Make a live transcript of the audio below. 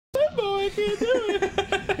can't do it.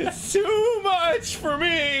 It's too much for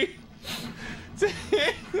me.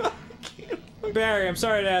 Barry, I'm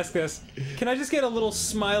sorry to ask this. Can I just get a little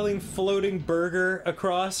smiling, floating burger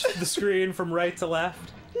across the screen from right to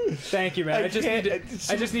left? Thank you, man. I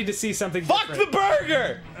just need to see something Fuck different. the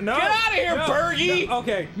burger! No, get out of here, no, Bergie! No,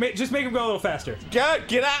 okay, just make him go a little faster.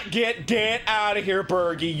 Get out of here,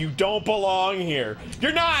 Bergie. You don't belong here.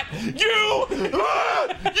 You're not. You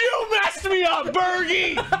messed me up,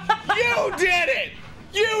 Bergie. You did it.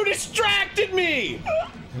 You distracted me.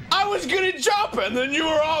 I was gonna jump, and then you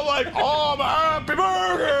were all like, "Oh, I'm a happy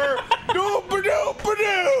burger."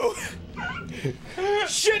 Doop-a-doop-a-doo.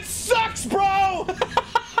 Shit sucks, bro.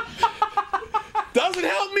 Doesn't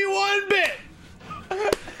help me one bit.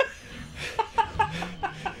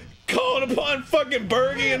 Calling upon fucking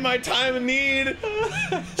Bergie in my time of need.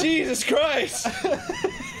 Jesus Christ.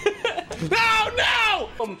 No!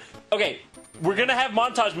 Okay, we're gonna have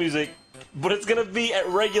montage music, but it's gonna be at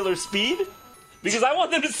regular speed. Because I want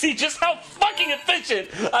them to see just how fucking efficient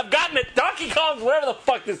I've gotten at Donkey Kong's whatever the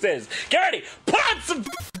fuck this is. Get ready, put on some...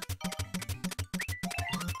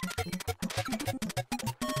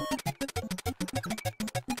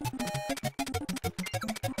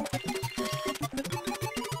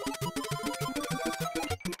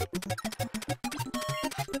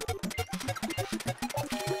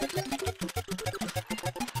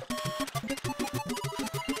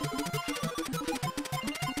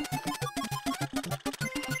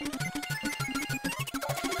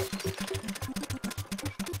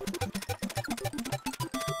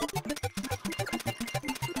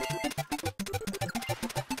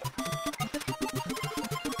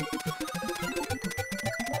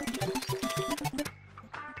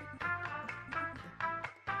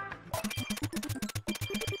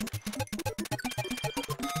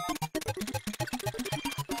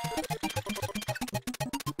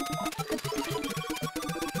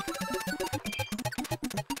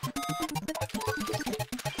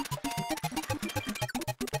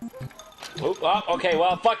 Oh, okay,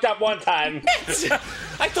 well, fucked up one time.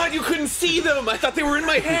 I thought you couldn't see them. I thought they were in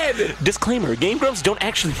my head. Disclaimer, Game Grumps don't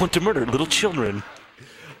actually want to murder little children.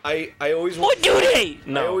 I always What do they?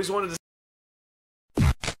 No. I always wanted to...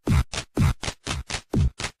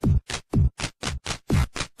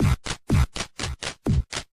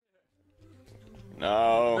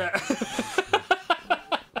 No.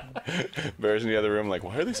 Bear's in the other room like,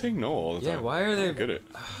 why are they saying no all the time? Yeah, why are they... Get it.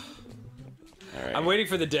 All right. I'm waiting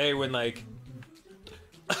for the day when, like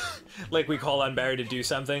we call on Barry to do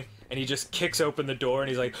something, and he just kicks open the door, and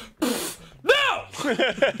he's like, no!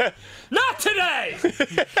 Not today!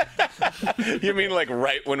 You mean like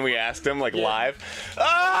right when we asked him, like live?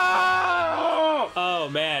 Oh! Oh,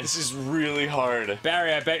 man. This is really hard.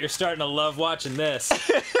 Barry, I bet you're starting to love watching this.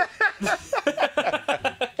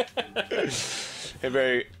 Hey,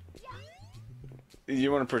 Barry.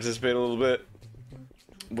 You want to participate a little bit?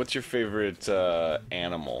 What's your favorite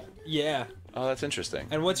animal? Yeah. Oh, that's interesting.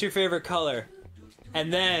 And what's your favorite color?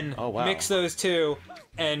 And then mix wow. those two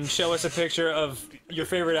and show us a picture of your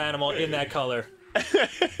favorite animal in that color.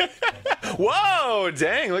 Whoa,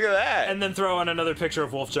 dang, look at that. And then throw on another picture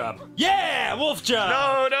of Wolf Job. Yeah, Wolf Job!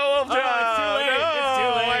 No, Wolf Job! Oh, it's too late, no. it's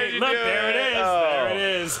too late. Why did you Look, do there it is, Oh. there it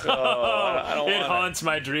is. Oh, I don't it want haunts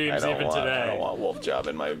my dreams even today. I don't want Wolf Job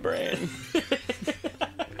in my brain.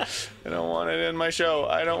 I don't want it in my show.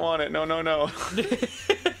 I don't want it. No, no, no.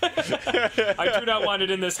 I do not want it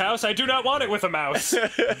in this house. I do not want it with a mouse.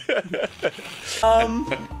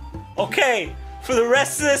 Okay, for the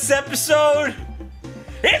rest of this episode,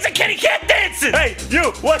 it's a kitty cat dancing! Hey,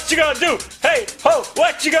 you, what you gonna do? Hey, ho,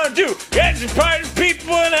 what you gonna do? Get your party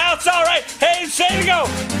people in the house, alright? Hey, say to go!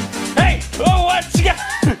 Hey, oh, what you got?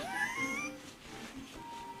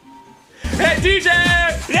 Hey, DJ!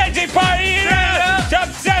 DJ party it up!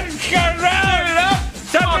 Jump, set it around!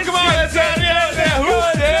 Oh, come on, let's go.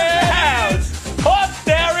 Who's house? Up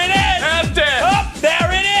there it is! Up there! Up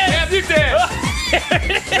there it is!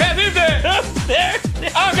 Up there!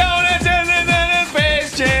 I'm going into the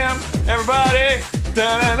Space Jam, everybody!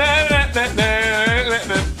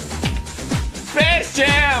 Space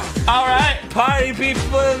Jam! Alright, party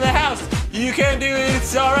people in the house! You can do it,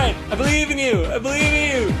 it's alright. I believe in you, I believe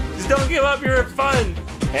in you. Just don't give up, you're fun.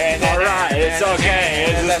 Alright, it's okay,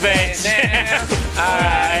 it's a Space Jam.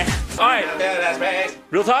 Alright. Alright.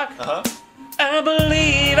 Real talk? Uh-huh. I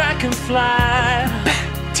believe I can fly.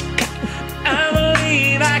 I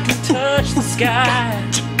believe I can touch the sky.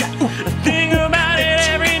 I think about it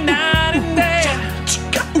every night and day.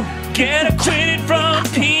 Get acquitted from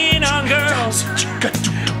peeing on girls.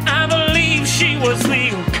 I believe she was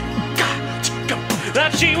legal.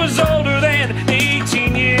 That she was older than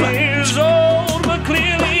 18 years old.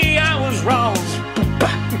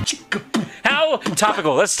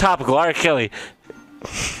 Topical. That's topical. R. Kelly.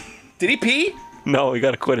 Did he pee? No, he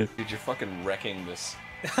got acquitted. Dude, you're fucking wrecking this.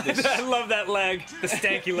 I love that leg, the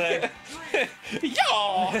stanky leg.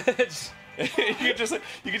 Yo! you could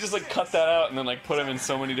just like cut that out and then like put him in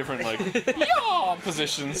so many different like yaw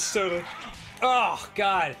positions. Totally. Oh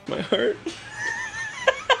God. My heart.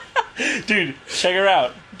 Dude, check her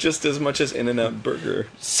out. Just as much as In-N-Out Burger.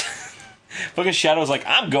 Fucking Shadow's like,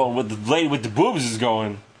 I'm going with the lady with the boobs is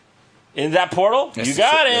going. In that portal? You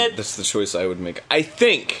got it. That's the choice I would make. I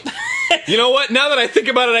think. You know what? Now that I think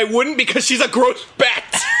about it, I wouldn't because she's a gross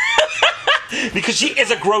bat. Because she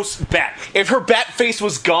is a gross bat. If her bat face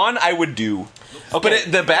was gone, I would do. Okay.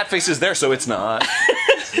 But the bat face is there, so it's not.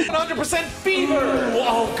 100% fever!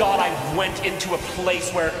 Oh God, I went into a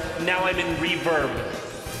place where now I'm in reverb.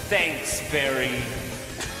 Thanks, Barry.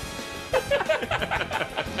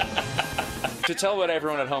 To tell what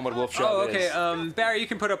everyone at home what Wolf Job is. Oh, okay. Barry, you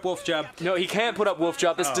can put up Wolf Job. No, he can't put up Wolf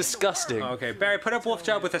Job. That's disgusting. Okay, Barry, put up Wolf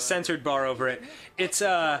Job with a censored bar over it. It's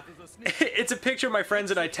a picture my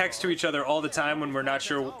friends and I text to each other all the time when we're not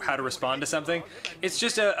sure how to respond to something. It's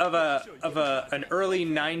just an early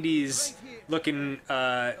 '90s looking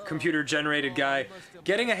computer generated guy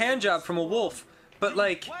getting a hand job from a wolf, but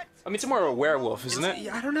like. I mean, it's more of a werewolf, isn't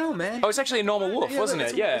it? I don't know, man. Oh, it's actually a normal wolf, wasn't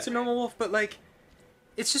it? Yeah. It's a normal wolf, but like.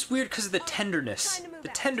 It's just weird because of the tenderness of the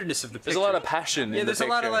picture. There's a lot of passion in the there's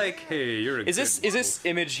picture. a lot of like, hey, you're a Is this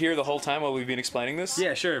image here the whole time while we've been explaining this?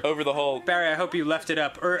 Yeah, sure. Over the whole... Barry, I hope you left it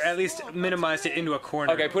up, or at least minimized it into a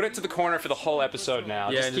corner. Okay, put it to the corner for the whole episode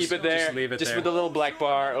now. Yeah, just keep it there. Just leave it there. With the little black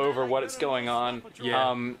bar over what it's going on.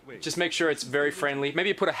 Yeah. Just make sure it's very friendly.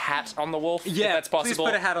 Maybe put a hat on the wolf, if Yeah, that's possible.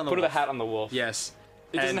 please put a hat on the wolf. Put a hat on the wolf. Yes.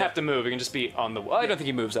 It doesn't have to move. It can just be on the wolf. I don't think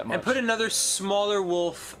he moves that much. And put another smaller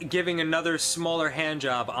wolf giving another smaller hand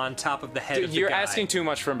job on top of the head Dude, of the you're guy. asking too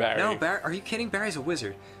much from Barry. No, Barry, are you kidding? Barry's a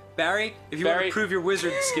wizard. Barry, if you want to prove your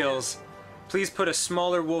wizard skills, please put a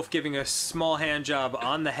smaller wolf giving a small hand job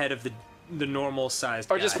on the head of the normal sized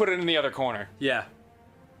guy. Or just put it in the other corner. Yeah.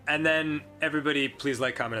 And then everybody please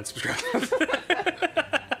like, comment, and subscribe.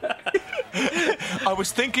 I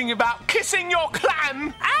was thinking about kissing your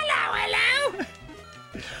clam. Hello.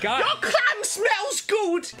 God. Your clam smells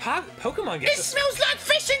good. Pokemon gets smells like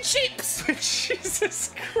fish and chips.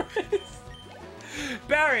 Jesus Christ.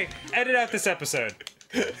 Barry, edit out this episode.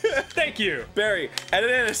 Thank you. Barry,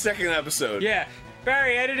 edit in a second episode. Yeah.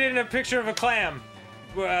 Barry, edit in a picture of a clam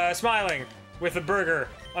smiling with a burger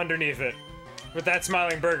underneath it. With that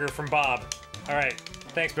smiling burger from Bob. All right.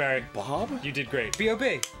 Thanks, Barry. Bob? You did great.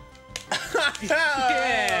 B.O.B.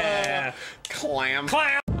 Yeah. Clam.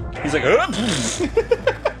 He's like,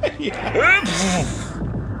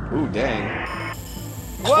 Ooh, dang.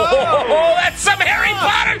 oh, that's some Harry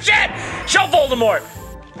Potter shit! Show Voldemort!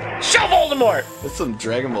 Show Voldemort! That's some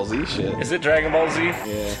Dragon Ball Z shit. Is it Dragon Ball Z?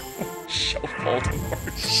 Yeah. Show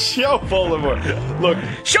Voldemort. Show Voldemort. Look.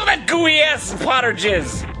 Show that gooey ass Potter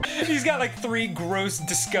jizz! He's got like 3 gross,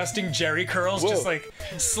 disgusting Jerry curls just like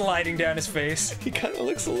sliding down his face. He kind of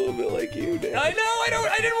looks a little bit like you, Dan. I know,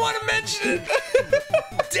 I didn't want to mention it!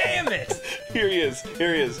 Damn it! Here he is.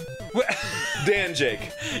 Dan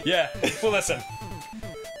Jake. Yeah, well listen.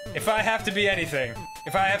 If I have to be anything,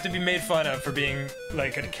 if I have to be made fun of for being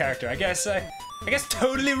like a character, I guess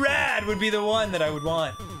Totally Rad would be the one that I would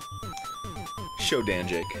want. Show Dan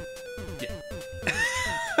Jake. Yeah.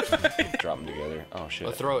 Drop them together. Oh shit.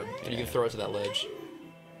 Oh, throw it. You can throw it to that ledge.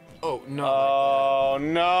 Oh no. Oh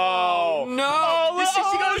no. No!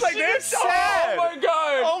 Oh, She goes like this? Sad. Oh my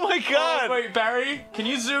god! Oh my god. Oh, wait, Barry, can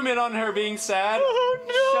you zoom in on her being sad? Oh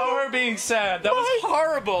no. Show her being sad. That was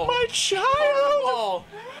horrible. My child. Oh.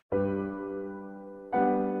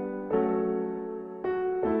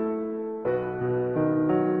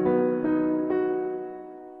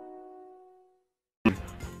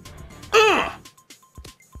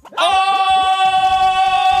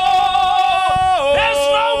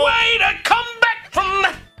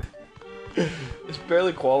 This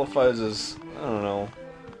barely qualifies as, I don't know.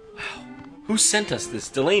 Who sent us this?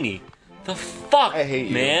 Delaney. The fuck, I hate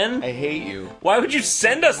you. man. I hate you. Why would you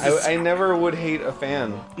send us this? I never would hate a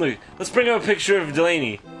fan. Look, let's bring up a picture of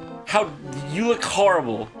Delaney. How you look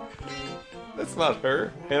horrible. That's not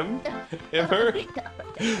her. Him? Her?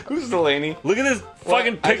 Who's Delaney? Look at this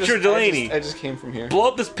fucking picture of Delaney. I just came from here. Blow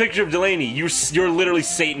up this picture of Delaney. You're literally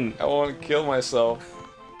Satan. I want to kill myself.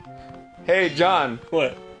 Hey, John.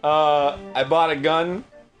 What? I bought a gun.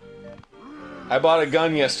 I bought a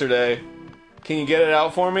gun yesterday. Can you get it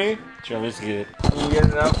out for me? Sure, let me just get it. Can you get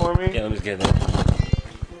it out for me? Yeah, let me just get it.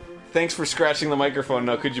 Thanks for scratching the microphone.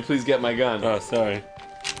 Now, could you please get my gun? Oh, sorry.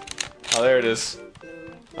 Oh, there it is.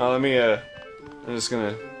 Oh, let me, I'm just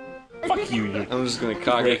gonna... Fuck you. I'm just gonna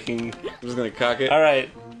cock it. I'm just gonna cock it. All right.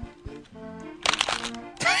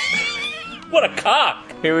 What a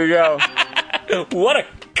cock! Here we go. What a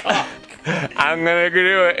cock! I'm gonna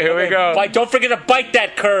do it. Here we go. Bite, don't forget to bite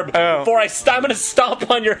that curb before I'm gonna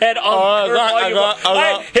stomp on your head on the curb.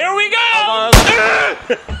 Alright, here we go!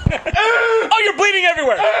 Oh, you're bleeding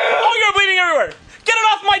everywhere! Oh, you're bleeding everywhere! Get it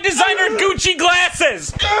off my designer Gucci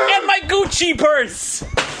glasses! And my Gucci purse!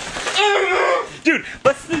 Dude,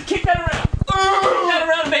 let's kick that around. Kick that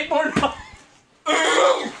around and make more noise.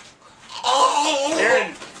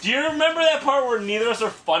 Aaron, do you remember that part where neither of us are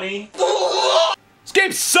funny? This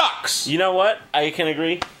game sucks! You know what? I can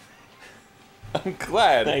agree. I'm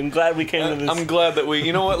glad. I'm glad we came to this. I'm glad that we...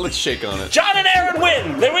 You know what? Let's shake on it. John and Aaron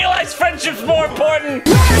win! They realize friendship's more important!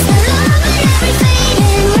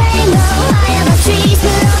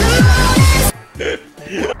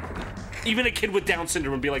 Even a kid with Down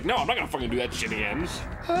syndrome would be like, no, I'm not gonna fucking do that shit again.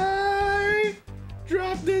 I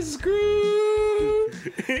dropped the screw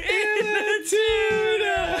in the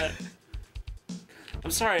tuna.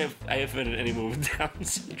 I'm sorry if I offended anyone with Down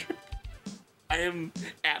syndrome. I am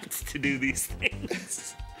apt to do these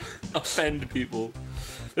things. Offend people.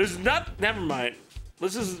 There's not... Never mind.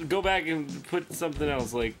 Let's just go back and put something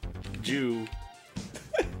else, like Jew,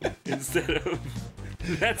 instead of...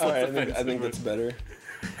 That's what's offensive. I think that's better.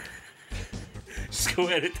 Just go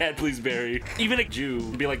edit that, please, Barry. Even a Jew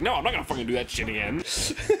would be like, no, I'm not gonna fucking do that shit again.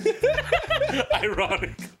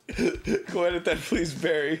 Ironic. Go edit that, please,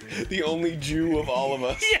 Barry. The only Jew of all of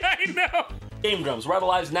us. Yeah, I know. Game drums. We're out of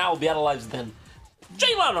lives now. We'll be out of lives then.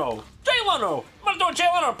 Jay Leno. Jay Leno. I'm gonna do a Jay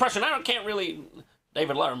Leno impression. Can't really.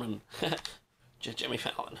 David Letterman. Jimmy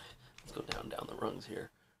Fallon. Let's go down the rungs here.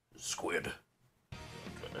 Squid.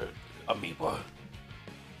 Amoeba.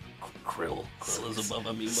 Krill. Krill is above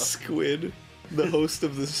amoeba. Squid. The host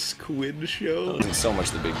of the Squid Show. It's so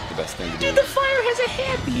much the best thing to do. Dude, the fire has a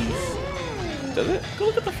hairpiece. Does it? Go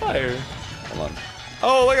look at the fire. Hold on.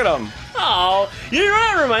 Oh, look at him! Oh, you know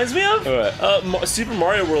what it reminds me of? What? Super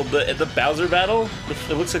Mario World, the Bowser battle.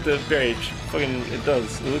 It looks like the Barry. Fucking, it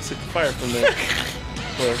does. It looks like the fire from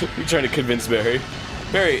the. You're trying to convince Barry.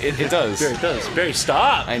 Barry, it does. Barry, it does. Barry,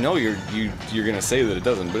 stop! I know you're gonna say that it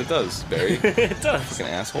doesn't, but it does, Barry. It does. Fucking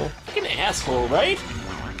asshole. Fucking asshole, right?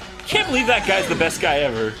 Can't believe that guy's the best guy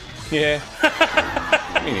ever. Yeah.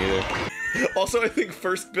 Me neither. Also, I think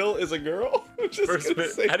First Bill is a girl.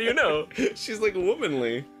 How do you know? She's like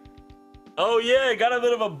womanly. Oh yeah, got a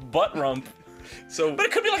bit of a butt rump. So, But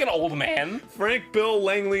it could be like an old man. Frank, Bill,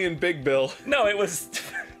 Langley, and Big Bill. No, it was.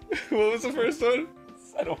 What was the first one?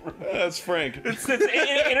 I don't remember. That's Frank. It's an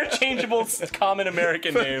interchangeable common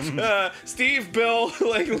American name. Steve, Bill,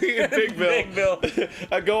 Langley, and Big Bill. Big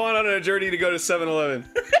Bill. Go on a journey to go to 7-Eleven.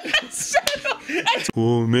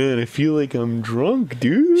 Oh man, I feel like I'm drunk,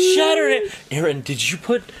 dude. Shatter it. Aaron, did you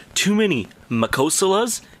put too many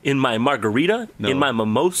macosulas in my margarita? No. In my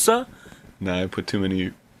mimosa? Nah, I put too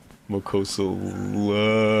many mucosa.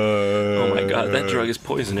 Oh my god, that drug is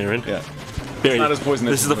poison, Aaron. Yeah. Barry, not as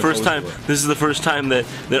poisonous this is the as first time. Mucosa. This is the first time that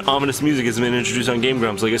ominous music has been introduced on Game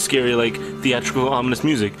Grumps, like a scary, like theatrical ominous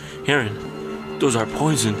music. Aaron, those are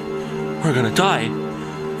poison. We're gonna die.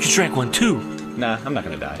 You drank one too. Nah, I'm not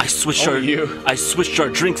gonna die. I switched Oh, our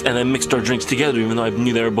drinks and then mixed our drinks together, even though I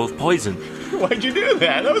knew they were both poison. Why'd you do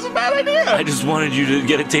that? That was a bad idea. I just wanted you to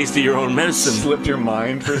get a taste of your own medicine. Slipped your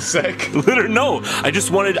mind for a sec. No, I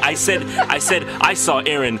just wanted. I said I saw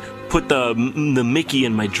Aaron put the Mickey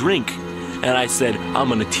in my drink. And I said, I'm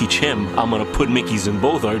gonna teach him. I'm gonna put Mickeys in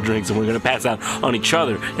both our drinks and we're gonna pass out on each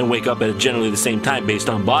other and wake up at generally the same time based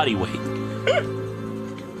on body weight.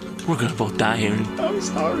 We're gonna both die, Aaron. I'm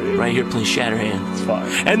sorry. Right here playing Shatterhand. It's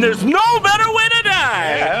fine. And there's no better way to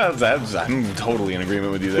die! Yeah, I'm totally in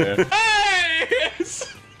agreement with you there. Hey!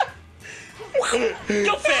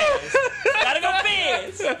 Go fast! Gotta go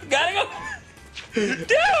fast! Gotta go... Dude!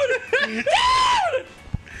 Dude!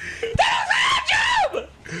 That was Odd Job!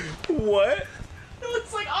 What? It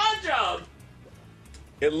looks like Odd Job!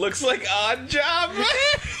 It looks like Odd Job?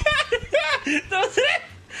 Doesn't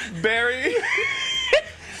it? Barry,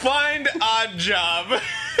 find Odd Job.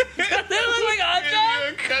 Doesn't it look like Odd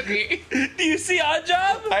Job? Cookie. Do you see Odd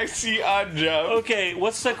Job? I see Odd Job. Okay,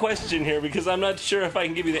 what's the question here? Because I'm not sure if I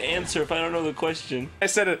can give you the answer if I don't know the question. I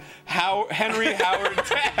said it. Henry Howard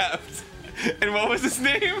Taft. And what was his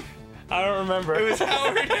name? I don't remember. It was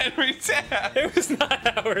Howard Henry Taft. It was not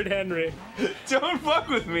Howard Henry. Don't fuck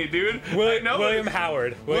with me, dude. William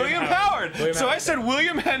Howard. William Howard. So I said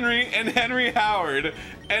William Henry and Henry Howard,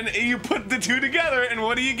 and you put the two together, and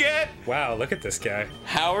what do you get? Wow, look at this guy.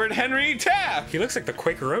 Howard Henry Taft. He looks like the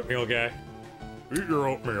Quaker oatmeal guy. Eat your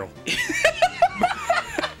oatmeal.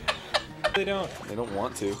 They don't. They don't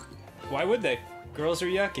want to. Why would they? Girls are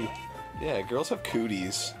yucky. Yeah, girls have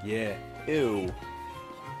cooties. Yeah. Ew.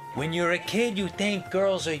 When you're a kid, you think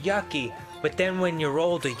girls are yucky, but then when you're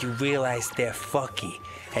older, you realize they're fucky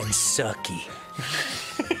and sucky.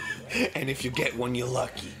 And if you get one, you're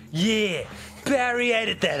lucky. Yeah, Barry,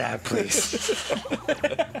 edit that out, please.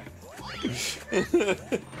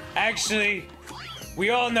 Actually, we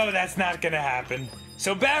all know that's not gonna happen.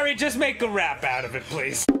 So Barry, just make a rap out of it,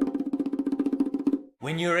 please.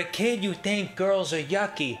 When you're a kid, you think girls are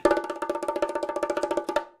yucky.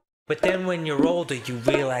 But then when you're older, you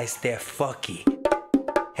realize they're fucky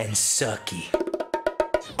and sucky.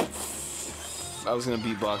 I was gonna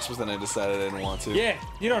beatbox, but then I decided I didn't want to. Yeah,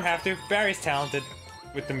 you don't have to. Barry's talented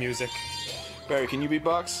with the music. Barry, can you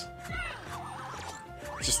beatbox?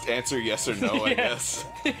 Just answer yes or no, I guess.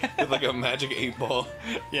 With like a magic 8-ball.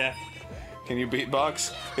 Yeah. Can you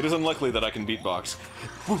beatbox? It is unlikely that I can beatbox.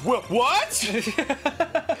 What?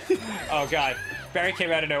 Oh god. Barry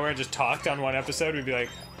came out of nowhere and just talked on one episode. We'd be like,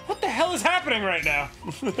 what the hell is happening right now?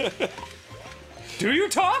 Do you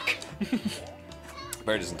talk?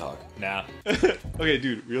 Barry doesn't talk. Nah. Okay,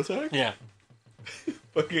 dude, real talk? Yeah.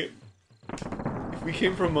 Okay. If we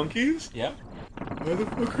came from monkeys, Yep. why the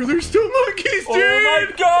fuck are there still monkeys, dude? Oh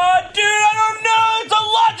my god, dude, I don't know! It's a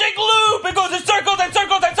logic loop! It goes in circles and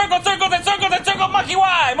circles and circles, circles and circles and circles! Monkey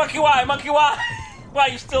why? Monkey why? Monkey why? Why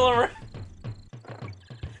you still around?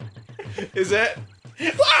 Is that...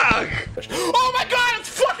 Fuck! Oh my god, it's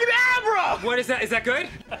fucking Abra! What is that? Is that good?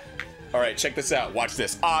 Alright, check this out. Watch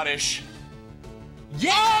this. Oddish.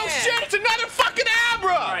 Yeah! Oh shit, it's another fucking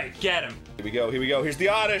Abra! Alright, get him. Here we go, here we go. Here's the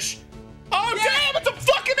Oddish. Oh damn, it's a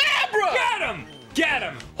fucking Abra! Get him! Get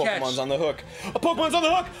him! Pokemon's on the hook. A Pokemon's on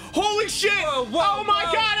the hook! Holy shit! Whoa, whoa, oh my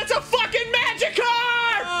whoa. god, it's a fucking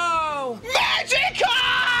Magikarp! Oh!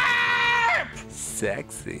 Magikarp!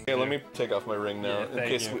 Sexy. Okay, let me take off my ring now. Yeah, in thank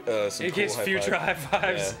case you. some In cool case high future five.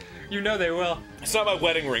 high fives. You know they will. It's not my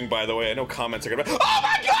wedding ring, by the way. I know comments are gonna be. Oh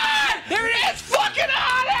my god! There it is! Fucking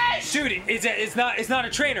Oddish! Dude, it's not a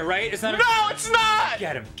trainer, right? It's not a... No, it's not!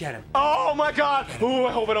 Get him, get him, Oh my god! Ooh,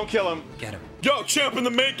 I hope I don't kill him. get him. Yo, champ in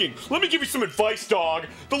the making. Let me give you some advice, dog.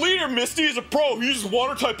 The leader, Misty, is a pro. He uses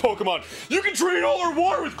water-type Pokemon. You can train all our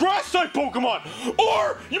water with grass-type Pokemon.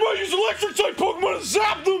 Or you might use electric-type Pokemon to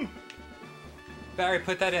zap them. Barry,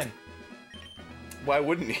 put that in. Why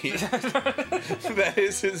wouldn't he? That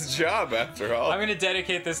is his job, after all. I'm gonna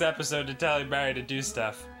dedicate this episode to telling Barry to do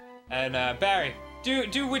stuff. And Barry,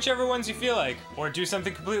 do whichever ones you feel like, or do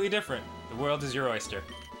something completely different. The world is your oyster.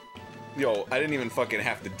 Yo, I didn't even fucking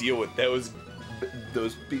have to deal with those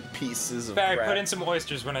pieces of Barry, crap. put in some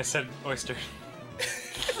oysters when I said oyster.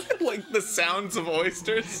 like the sounds of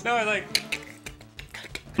oysters. No, I like.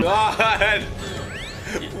 God!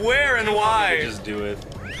 Where and why? Just do it.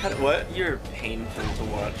 What? You're painful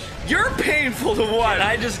to watch. You're painful to watch. And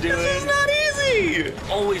I just do This it. is not easy.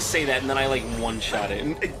 Always say that, and then I like one-shot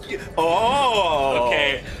it. Oh.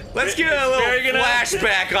 Okay. Let's get a little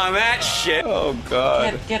flashback on that shit. Oh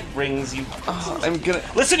God. Get rings, you. I'm gonna.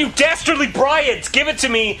 Listen, you dastardly Bryants! Give it to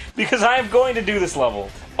me because I am going to do this level.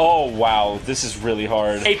 Oh wow, this is really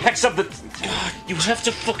hard. Apex of the. God, you have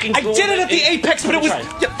to fucking. I did it at the apex, but it was.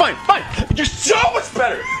 Yeah, fine, fine. You're so much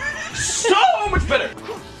better. So much better.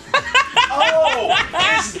 Oh,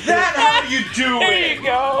 is that how you do There it? you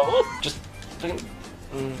go. Just.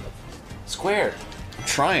 Square. I'm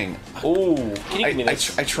trying. Oh, can you give me I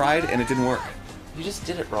this? tried and it didn't work. You just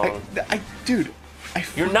did it wrong. Dude,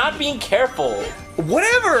 You're not being careful.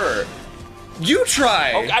 Whatever. You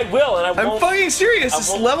try. Okay, I will, and I I'm won't. fucking serious. I This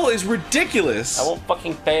won't- level is ridiculous. I won't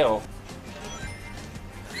fucking fail.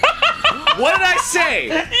 What did I say?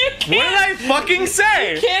 You What did can't. I fucking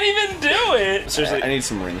say? Can't even do it. Seriously. I need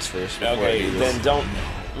some rings first. before I Okay, do this. then don't.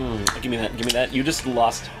 Give me that. Give me that. You just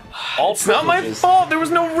lost all It's not my privileges. fault. There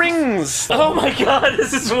was no rings. Oh my god,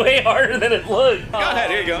 this is way harder than it looked. Go ahead.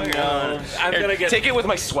 Here you go. Here you go. I'm gonna get. Take it with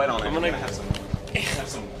my sweat on it. I'm gonna have some.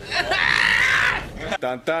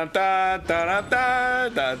 Dun, dun, dun, dun,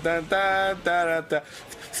 dun, dun, dun, dun, dun, dun.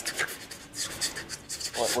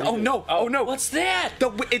 Oh no! Oh no! What's that?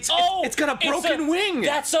 It's Oh, got a broken wing.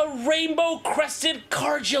 That's a rainbow crested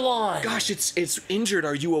Cargillon. Gosh, it's injured.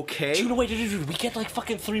 Are you okay? Dude, wait, dude, we get like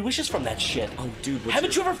fucking 3 wishes from that shit. Oh, dude,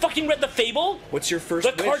 Haven't you ever fucking read the Fable? What's your first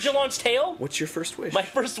The wish? Cargillon's Tale? What's your first wish? My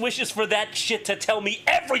first wish is for that shit to tell me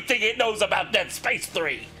everything it knows about Dead Space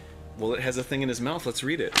 3. Well, it has a thing in his mouth. Let's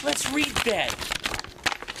read it. Let's read that.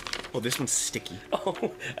 Oh, this one's sticky.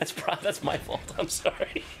 Oh, that's my fault. I'm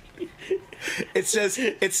sorry. It says,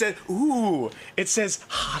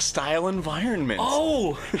 hostile environment.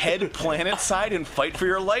 Oh! Head planet side and fight for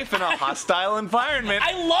your life in a hostile environment.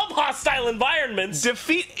 I love hostile environments!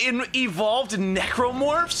 Defeat evolved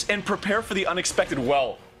necromorphs and prepare for the unexpected.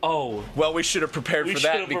 Well, well, we should have prepared for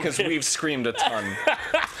that because we've screamed a ton.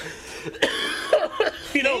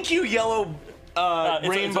 Thank you, yellow rainbow.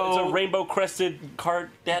 It's a rainbow-crested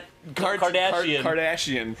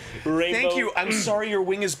Kardashian. Rainbow. Thank you. I'm sorry your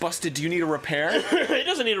wing is busted. Do you need a repair? It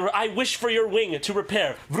doesn't need I wish for your wing to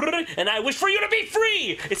repair. And I wish for you to be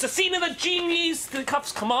free! It's a scene of the genies. The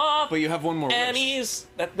cuffs come off. But you have one more wish. Annie's.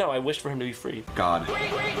 No, I wish for him to be free. God.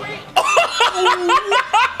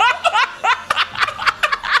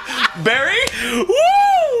 Barry?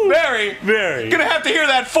 Woo! Barry. Gonna have to hear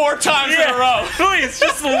that 4 times in a row. Please,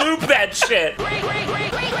 just loop that shit.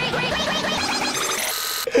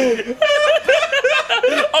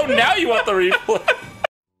 Oh, now you want the replay.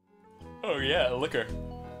 Oh, yeah, liquor.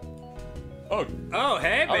 Oh,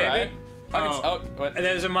 hey, baby. Alright. What?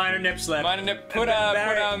 There's a minor nip slip. Minor nip. Put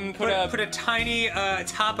a tiny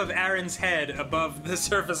top of Aaron's head above the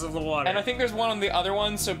surface of the water. And I think there's one on the other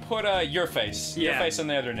one, so put your face. Yeah. Your face on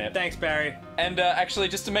the other nip. Thanks, Barry. And actually,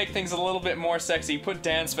 just to make things a little bit more sexy, put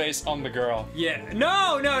Dan's face on the girl. Yeah.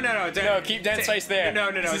 No. No, keep Dan's face there.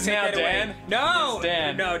 No. This is Take now that Dan. away. No. It's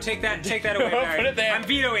Dan. No, take that away, Barry. Put it there. I'm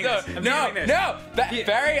vetoing this. I'm vetoing this. No.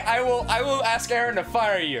 Barry, I will ask Aaron to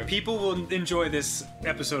fire you. People will enjoy this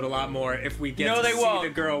episode a lot more if we get No, to they see won't. the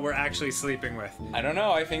girl we're actually sleeping with. I don't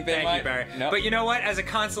know. I think they Thank might. you, Barry. No. But you know what? As a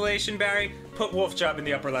consolation, Barry, put Wolf Job in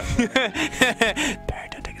the upper left corner. Barry,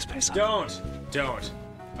 don't take his place off. Don't.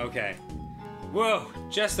 Okay. Whoa,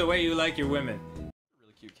 just the way you like your women.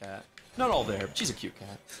 Really cute cat. Not all there, but she's a cute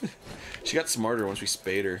cat. She got smarter once we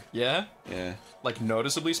spayed her. Yeah? Yeah. Like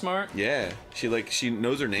noticeably smart? Yeah. She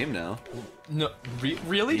knows her name now. No,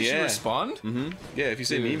 really? Did she Yeah. respond? Mm-hmm. Yeah, if you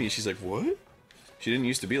say Dude. Mimi, she's like, what? She didn't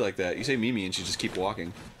used to be like that. You say Mimi and she just keep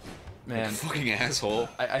walking. Man, Fucking asshole.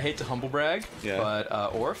 I hate to humble brag, Yeah.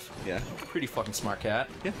 but Orf, Yeah. pretty fucking smart cat.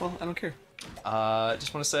 Yeah, well, I don't care.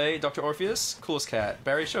 Just want to say, Dr. Orpheus, coolest cat.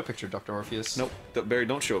 Barry, show a picture of Dr. Orpheus. Nope. Barry,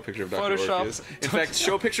 don't show a picture of Dr. Photoshop. Orpheus. In fact,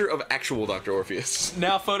 show a picture of actual Dr. Orpheus.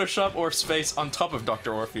 Now Photoshop Orf's face on top of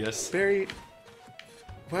Dr. Orpheus. Barry,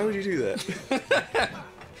 why would you do that?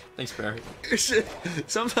 Thanks, Barry.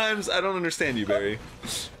 Sometimes I don't understand you, Barry.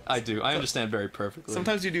 I do. I understand Barry perfectly.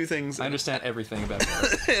 Sometimes you do things I understand everything about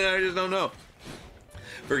Barry. and I just don't know.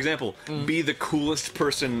 For example, be the coolest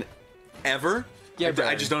person ever. Yeah, I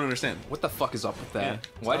Barry. just don't understand. What the fuck is up with that?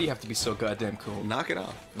 Yeah, Why do you have to be so goddamn cool? Knock it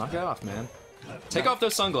off. Knock it off, man. Take off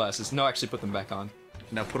those sunglasses. No, actually put them back on.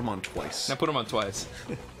 Now put them on twice. Now put them on twice.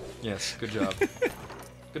 Yes, good job.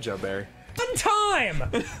 Good job, Barry. One time!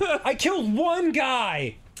 I killed one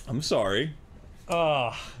guy! I'm sorry.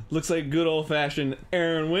 Ugh, Looks like good old-fashioned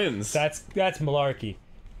Aaron wins. that's malarkey.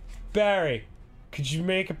 Barry, could you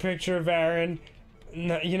make a picture of Aaron?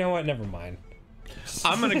 No, you know what? Never mind.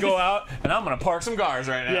 I'm gonna go out and I'm gonna park some cars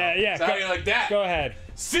right now. Yeah. So how do you like that? Go ahead.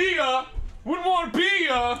 See ya! Wouldn't want to be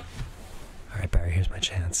ya! Alright, Barry, here's my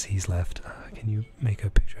chance. He's left. Can you make a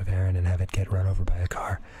picture of Aaron and have it get run over by a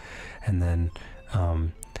car? And then,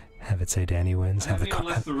 have it say Danny wins? Have the car.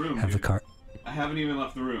 left the room, Have the dude. car. I haven't even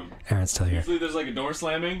left the room. Aaron's still here. Usually there's like a door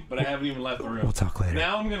slamming, but I haven't even left the room. We'll talk later.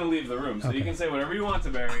 Now I'm gonna leave the room, so you Okay. can say whatever you want to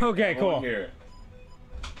Barry. Okay, I cool. won't hear it.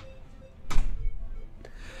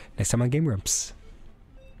 Next time on Game Grumps.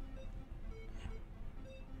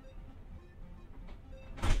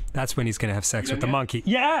 That's when he's gonna have sex You with the done yet? monkey.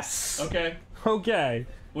 Yes! Okay. Okay.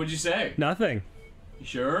 What'd you say? Nothing. You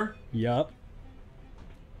sure? Yup.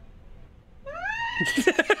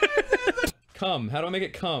 Come. How do I make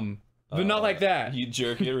it come? But not like that. You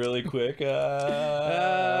jerk it really quick. Okay,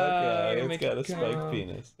 okay, it's make got it a spiked come.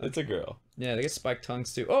 penis. It's a girl. Yeah, they get spiked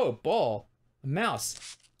tongues too. Oh, ball. A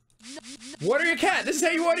mouse. Water your cat. This is how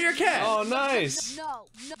you water your cat. Oh, nice. No.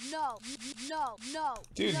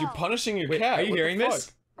 Dude, no. you're punishing your Wait, cat. are you What the hearing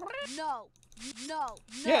this? fuck? No.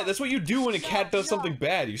 Yeah, that's what you do when a cat does something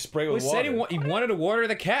bad. You spray We with said water. he wanted to water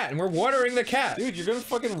the cat, and we're watering the cat. Dude, you're gonna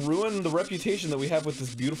fucking ruin the reputation that we have with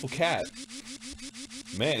this beautiful cat.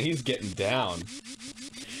 Man, he's getting down.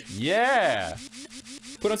 Yeah.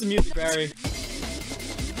 Put on some music, Barry.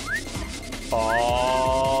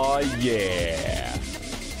 Oh yeah.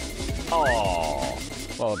 Oh.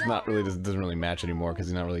 Well, it's not really. Doesn't really match anymore because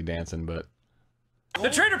he's not really dancing. But The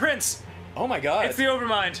Traitor Prince! Oh my god. It's the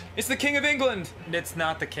Overmind. It's the King of England. It's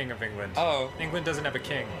not the King of England. Oh. England doesn't have a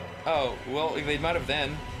king. Oh, well, they might have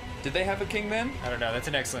then. Did they have a king then? I don't know. That's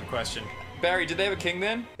an excellent question. Barry, did they have a king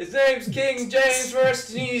then? His name's King James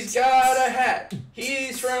First, and he's got a hat.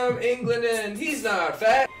 He's from England, and he's not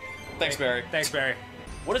fat. Thanks, Barry. Thanks, Barry.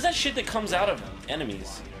 What is that shit that comes out of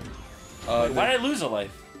enemies? Uh, Why did I lose a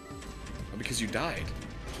life? Because you died.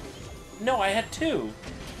 No, I had 2.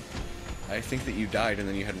 I think that you died and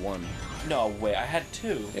then you had 1. No way, I had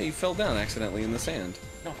 2. Yeah, you fell down accidentally in the sand.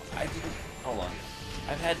 No, I didn't. Hold on.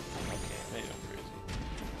 I've had. Okay, maybe I'm crazy.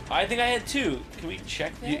 I think I had 2. Can we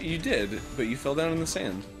check that? You did, but you fell down in the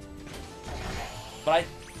sand. But I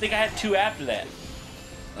think I had 2 after that.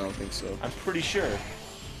 I don't think so. I'm pretty sure.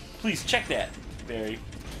 Please check that, Barry.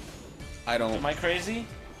 I don't. Am I crazy?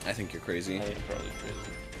 I think you're crazy. I am probably crazy.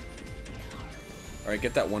 Alright,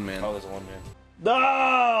 get that one man. Oh, there's a 1 man.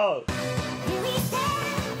 No!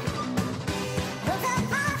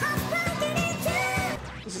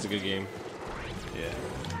 This is a good game. Yeah.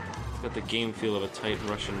 It's got the game feel of a tight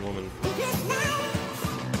Russian woman.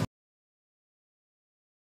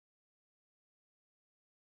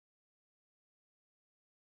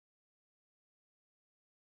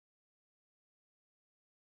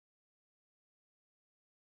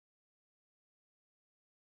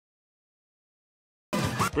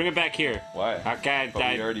 Bring it back here. Why? Okay,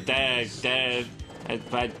 But we already beat this. dead.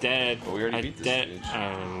 But we already beat this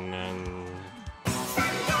stage.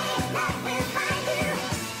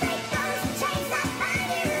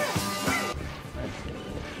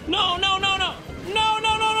 No, no, no, no! No,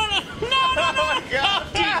 no, no, no, no! No, no, no! Oh,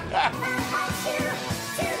 God.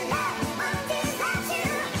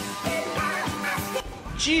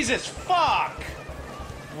 Jesus, fuck!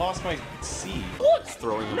 Lost my seed. What?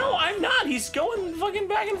 Throwing him No, off. I'm not. He's going fucking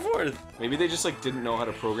back and forth. Maybe they just like didn't know how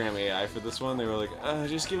to program AI for this one. They were like,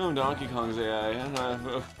 just give him Donkey Kong's AI.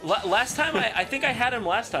 Last time, I think I had him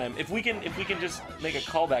last time. If we can just make a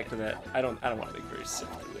callback to that, I don't want to make very sick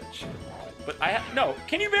through that shit. But no.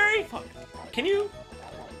 Can you, Barry? Can you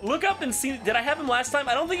look up and see? Did I have him last time?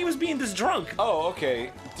 I don't think he was being this drunk. Oh,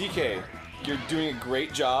 okay. DK, you're doing a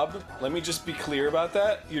great job. Let me just be clear about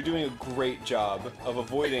that. You're doing a great job of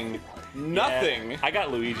avoiding nothing. Yeah, I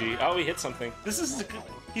got Luigi. Oh, he hit something. This is.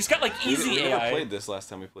 He's got like easy we AI. never played this last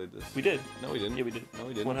time we played this. We did. No, we didn't. Yeah, we did. No,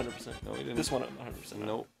 we didn't. 100%. No, we didn't. This one, 100%.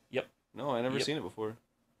 Nope. Yep. No, I never Yep. seen it before.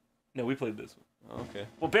 No, we played this one. Oh, okay.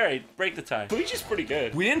 Well, Barry, break the tie. Luigi's pretty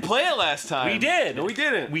good. We didn't play it last time. We did. No, we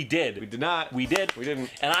didn't. We did. We did not. We did. We didn't.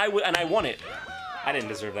 And I won it. I didn't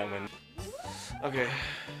deserve that win. Okay.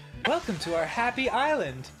 Welcome to our happy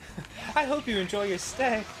island. I hope you enjoy your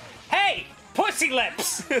stay. Hey, pussy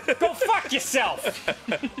lips! Go fuck yourself!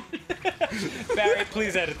 Barry,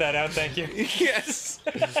 please edit that out, thank you. Yes.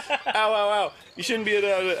 Ow, ow, ow. You shouldn't be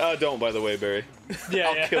don't, by the way, Barry.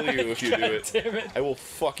 I'll kill you if you do it. Damn it. I will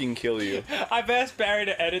fucking kill you. I've asked Barry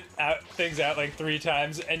to edit out things out like 3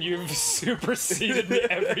 times, and you've superseded me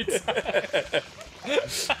every time.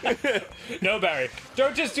 No, Barry,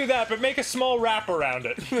 don't just do that, but make a small wrap around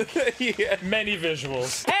it. Yeah. Many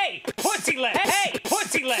visuals. Hey, pussy lips! Hey,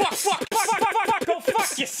 pussy lips! Fuck, go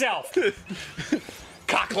fuck yourself!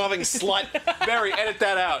 Cock-loving slut. Barry, edit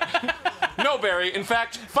that out. No, Barry. In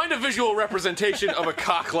fact, find a visual representation of a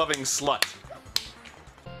cock-loving slut.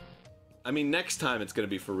 I mean, next time it's gonna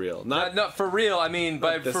be for real. Not for real. I mean,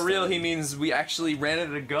 by this for real, time. he means we actually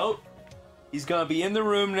rented a goat. He's gonna be in the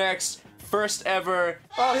room next. First ever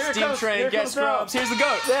Steam Train guest scrubs. Here's the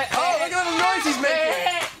goat. Oh, look at the noise he's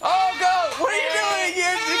making. Oh, goat! What are you doing?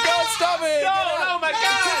 You goat, stop it! Oh my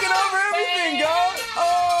God! You're taking over everything, goat!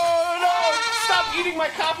 Oh no! Stop eating my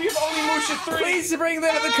copy of Onimusha 3! Please bring the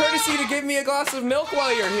courtesy to give me a glass of milk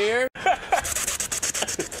while you're here.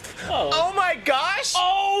 Oh my gosh!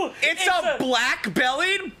 Oh, It's a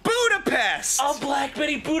black-bellied Budapest! a Black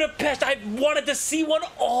Betty Budapest. I wanted to see one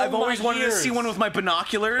all I've always my wanted to years. see one with my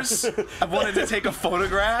binoculars. I've wanted to take a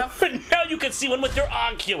photograph. But now you can see one with your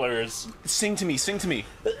oculars. Sing to me, sing to me.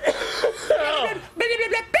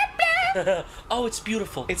 Oh, it's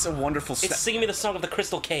beautiful. It's a wonderful It's singing me the song of the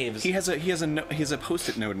Crystal Caves. He has a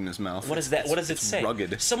post-it note in his mouth. What is that? What does it it's say?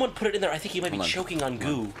 Rugged. Someone put it in there. I think he might be Hold on. choking on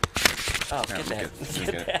goo. Oh, Yeah, get that. let me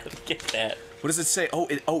Get that. Get that. What does it say?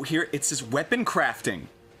 Oh, here it says weapon crafting.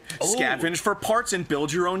 Scavenge for parts and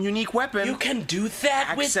build your own unique weapon. You can do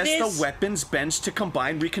that with Access this? the weapons bench to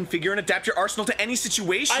combine, reconfigure, and adapt your arsenal to any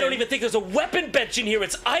situation. I don't even think there's a weapon bench in here.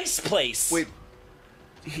 It's Ice Place. Wait.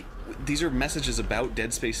 These are messages about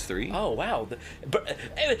Dead Space 3? Oh, wow.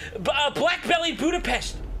 Black Belly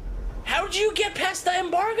Budapest. How did you get past the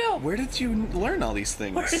embargo? Where did you learn all these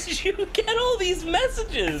things? Where did you get all these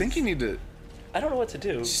messages? I think you need to I don't know what to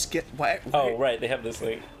do. just get... Why, Oh, right. They have this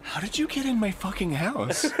thing. How did you get in my fucking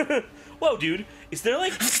house? Whoa, dude. Is there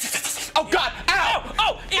like... Oh, God! Ow!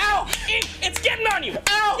 Oh! Ow! It's getting on you!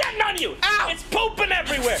 Ow! It's getting on you! Ow! It's pooping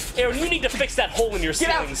everywhere! Aaron, you need to fix that hole in your Get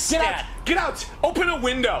out! ceiling. Get out! Get out! Open a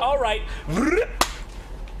window! All right.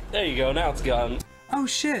 There you go. Now it's gone. Oh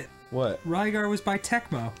shit! What? Rygar was by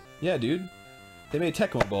Tecmo. Yeah, dude. They made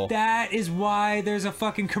Tecmo Bowl. That is why there's a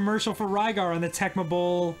fucking commercial for Rygar on the Tecmo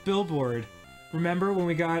Bowl billboard. Remember when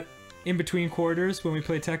we got in between quarters when we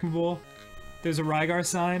played Tecmo Bowl? There's a Rygar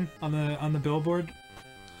sign on the billboard.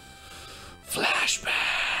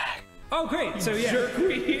 Flashback. Oh great! So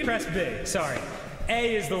yeah, press B. Sorry.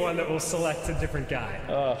 A is the one that will select a different guy.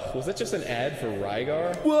 Was that just an ad for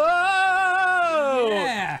Rygar? Whoa!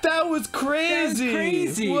 Yeah. That was crazy. That was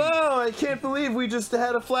crazy. Whoa! I can't believe we just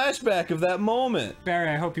had a flashback of that moment. Barry,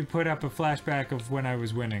 I hope you put up a flashback of when I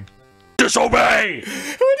was winning. Disobey! What did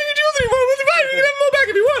you do? You can have more back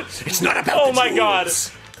if you want. It's not about. Oh my god!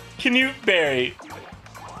 Can you, Barry?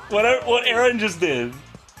 What Aaron just did?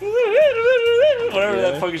 Whatever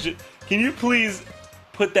that fucking shit. Can you please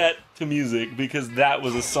put that to music because that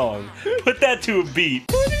was a song. Put that to a beat.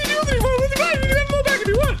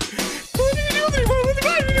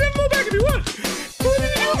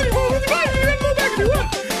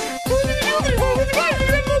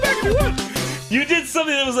 You did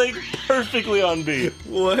something that was like perfectly on beat.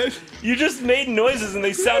 What? You just made noises and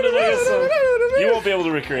they sounded like a song. You won't be able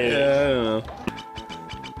to recreate it. I don't know.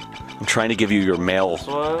 I'm trying to give you your mail. This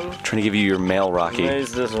one? I'm trying to give you your mail, Rocky.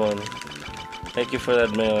 Where's this one? Thank you for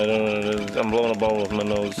that mail. I don't know. I'm blowing a bubble with my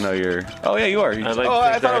nose. No, you're. Oh yeah, you are. I'd like oh, to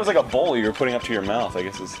I take thought that. it was like a bowl you were putting up to your mouth. I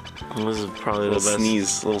guess it's This is probably a the little best.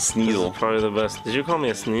 sneeze, a little This is sneasel. probably the best. Did you call me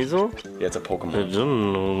a sneasel? Yeah, it's a I Pokemon.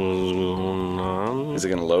 don't know what's going on. Is it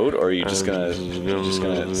gonna load, or are you just gonna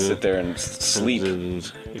sit there and sleep?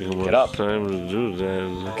 Get up. Time to do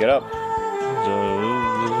that. Get up.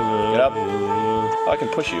 Get up. Oh, I can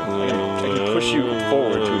push you. I can push you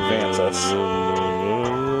forward to advance us.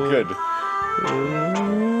 Good.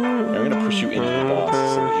 I'm gonna push you into the boss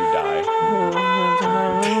so that you die.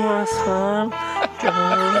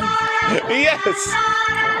 Yes!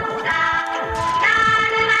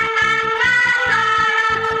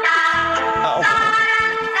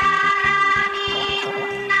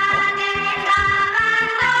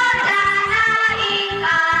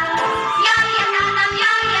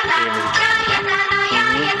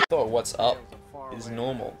 Oh, what's up is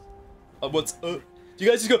normal. What's up? Do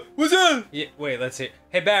you guys just go, what's up? Yeah, wait, let's see.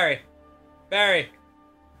 Hey, Barry. Barry.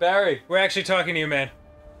 Barry, We're actually talking to you, man.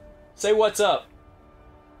 say what's up.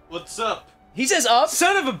 What's up? He says up.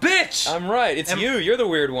 Son of a bitch! I'm right. It's you. You're the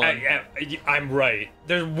weird one. I'm right.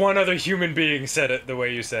 There's one other human being said it the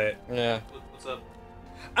way you say it. Yeah. What's up?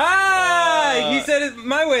 Ah! He said it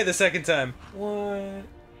my way the second time. What?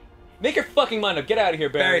 Make your fucking mind up. Get out of here,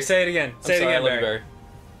 Barry. Barry, say it again. I'm Say sorry, it I again, love you, Barry.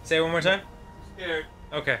 Say it one more time. Scared.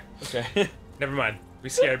 Okay. Okay. Never mind. We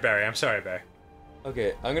scared Barry. I'm sorry, Barry.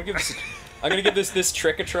 Okay. I'm gonna give this. I'm gonna give this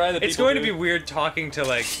trick a try. That It's people going do. to be weird talking to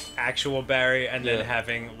like actual Barry and then Yeah.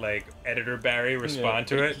 having like editor Barry respond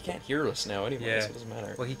to it. He can't hear us now anyway, Yeah. so it doesn't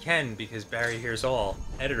matter. Well, he can because Barry hears all.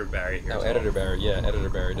 Editor Barry hears No, all. editor Barry. Yeah, editor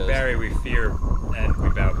Barry does. Barry, we fear and we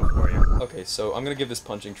bow before you. Okay, so I'm gonna give this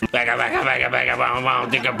punching trick. It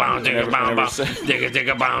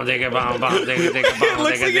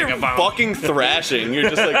looks like you're fucking thrashing. You're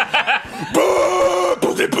just like.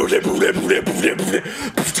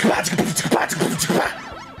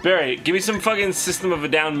 Barry, give me some fucking System of a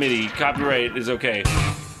Down MIDI. Copyright is okay.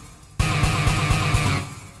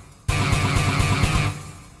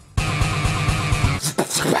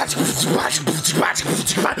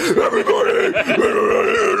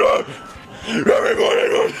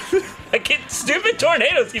 I get stupid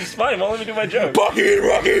tornadoes keep spawning. Won't let me do my joke.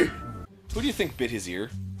 Who do you think bit his ear?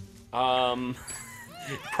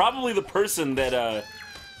 Probably the person that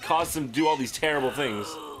caused him to do all these terrible things.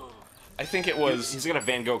 I think it was. He's got a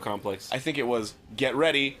Van Gogh complex. I think it was. Get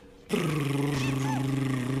ready.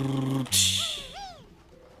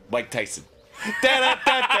 Mike Tyson.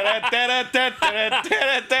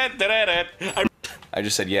 I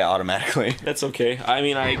just said yeah automatically. That's okay. I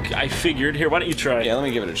mean, I figured. Here, why don't you try? Yeah, let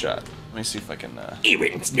me give it a shot. Let me see if I can.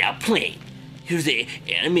 Aaron's now playing. Here's the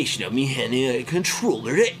animation of me handing a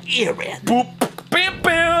controller to Aaron. Boop. Bam,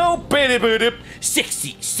 bam, bitty, bitty.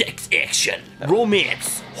 Sexy sex action.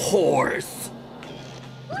 Romance. Whores.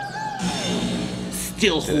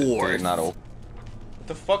 Still whores. Not old. What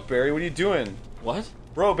the fuck, Barry? What are you doing? What?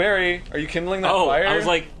 Bro, Barry, are you kindling that Oh, fire? I was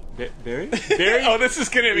like, Barry? Barry? Oh, this is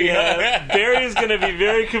gonna be. Yeah, Barry is gonna be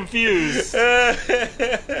very confused.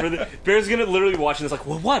 Barry's gonna literally be watching this like,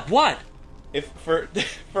 what? If for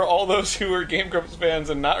all those who are Game Grumps fans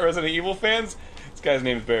and not Resident Evil fans, this guy's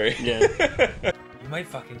name is Barry. Yeah. You might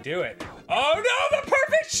fucking do it. Oh no, the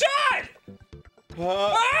perfect shot!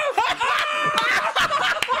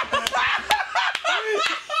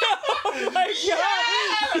 Oh my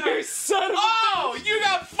god! You son of a Oh, you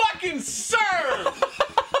got fucked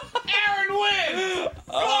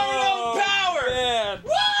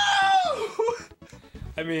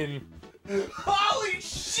I mean, Holy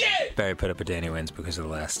shit! Barry put up a Danny wins because of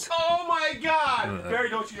the last. Oh my god!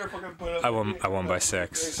 Barry, don't you ever fucking put up. I won by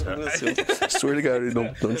 6. So. Swear to God,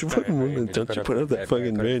 don't you fucking put up that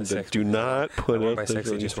fucking man. Do not put up by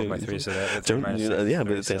 6. I just won by 3. So that's don't, minus you 6. know, yeah,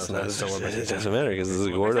 but that's not. It doesn't matter because this is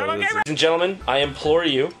Gordo. Ladies and gentlemen, I implore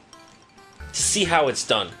you to see how it's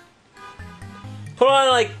done. Put on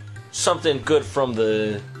like something good from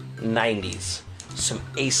the 90s. Some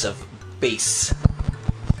Ace of Base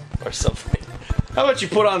or something. How about you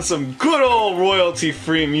put on some good old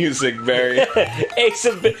royalty-free music, Barry? Ace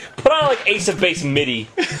of put on like Ace of Base MIDI.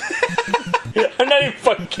 I'm not even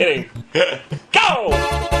fucking kidding. Go!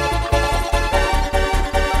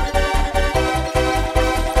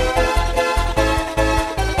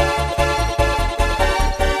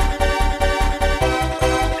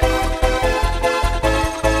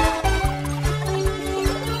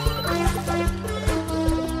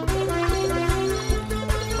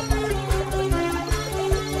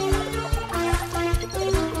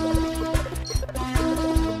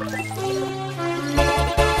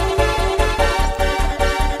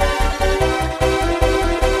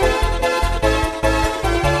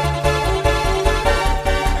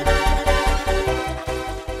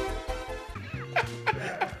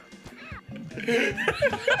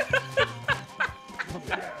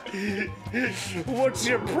 What's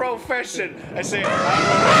your profession? I say,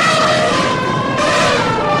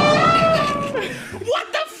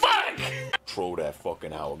 what the fuck? Throw that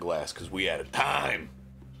fucking hourglass, cause we out of time.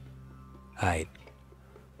 Alright.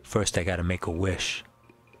 First, I gotta make a wish.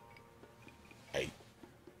 Hey.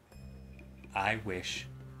 I wish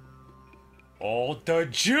all the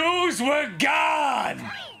Jews were gone!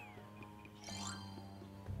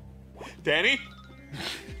 Danny?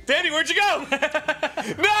 Danny, where'd you go?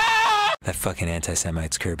 No! That fucking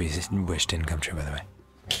anti-Semite's Kirby's wish didn't come true, by the way.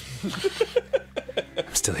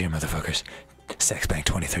 I'm still here, motherfuckers. Sex Bank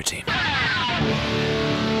 2013.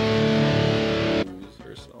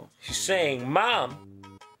 She's saying,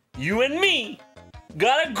 Mom, you and me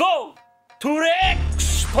gotta go to the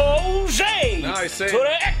expose. No, I say to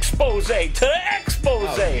the expose. To the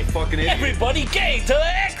expose. Oh, fucking idiot. Everybody gay to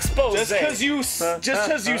the expose. Just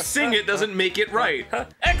because you sing it doesn't make it right.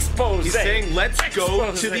 Expose. He's saying, let's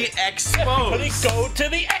go to the Everybody expose. go to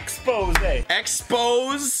the expose.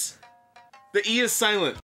 Expose. The E is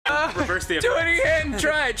silent. Reverse the Do it again.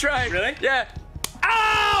 Try. Really? Yeah.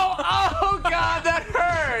 Ow! Oh God, that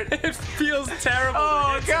hurt. It feels terrible.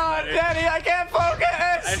 Oh God, Daddy, I can't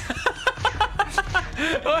focus.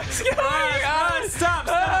 What's going on? Stop!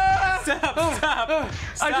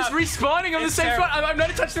 I'm just respawning on the It's same terrible. spot. I'm not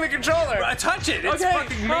touching the controller. Touch it! It's Okay.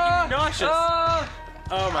 fucking making me nauseous.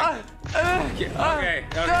 Oh my. Okay.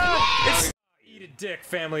 It's Eat a dick,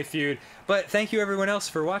 Family Feud. But thank you everyone else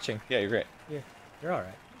for watching. Yeah, you're great. You're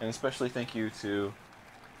alright. And especially thank you to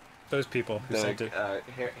Those people who sent it.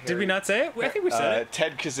 Harry, Did we not say it? I think we said it.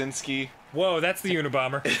 Ted Kaczynski Whoa, that's the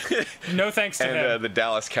Unabomber. No thanks to him. and the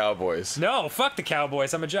Dallas Cowboys. No, fuck the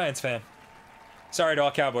Cowboys. I'm a Giants fan. Sorry to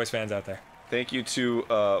all Cowboys fans out there. Thank you to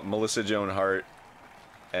Melissa Joan Hart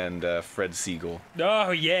and Fred Siegel.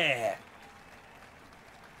 Oh, yeah.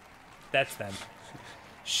 That's them.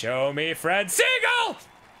 Show me Fred Siegel!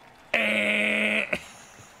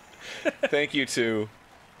 Thank you to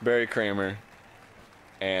Barry Kramer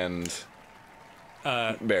and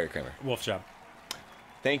Barry Kramer. Wolf Job.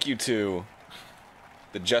 Thank you to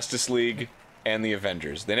the Justice League and the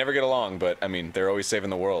Avengers. They never get along, but I mean, they're always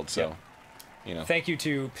saving the world, so, Yep. you know. Thank you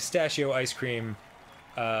to Pistachio Ice Cream,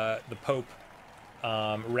 the Pope,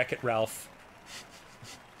 Wreck-It Ralph,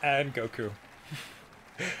 and Goku.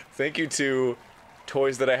 Thank you to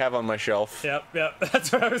toys that I have on my shelf. Yep,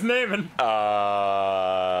 that's what I was naming.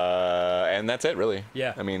 And that's it, really.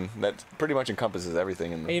 Yeah. I mean, that pretty much encompasses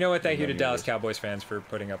everything in the Hey, you know what? Thank you in to the Dallas universe. Cowboys fans for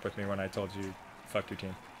putting up with me when I told you fuck your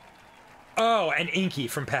team. Oh, and Inky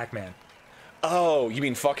from Pac-Man. Oh, you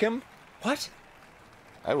mean fuck him? What?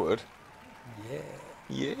 I would. Yeah.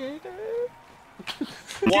 Yeah.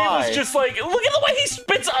 Why? Just like, look at the way he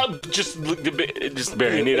spits up. Just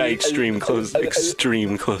Barry, need I extreme close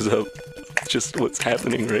up. Just what's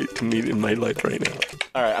happening right to me in my life right now.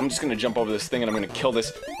 All right, I'm just gonna jump over this thing and I'm gonna kill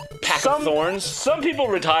this pack of thorns. Some people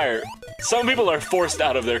retire. Some people are forced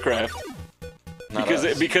out of their craft Not because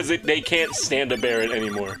us. they can't stand a Barrett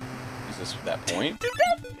anymore. Is this that point?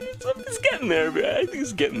 It's getting there, man. I think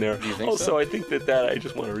it's getting there. You think also, so? I think that I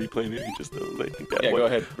just want to replay maybe just like that. Yeah, one. go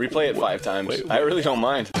ahead. Replay it 5 times. Wait. I really don't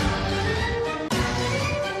mind.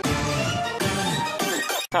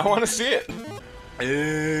 I want to see it.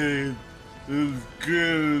 Hey, it's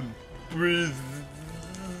good. Breathe.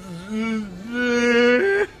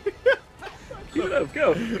 Keep it up.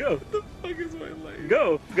 Go. What the fuck is my leg?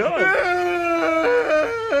 Go.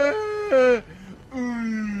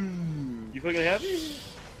 You fucking happy?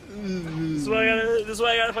 This is what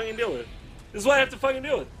I gotta fucking deal with. This is what I have to fucking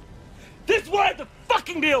deal with. This is what I have to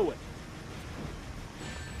fucking deal with.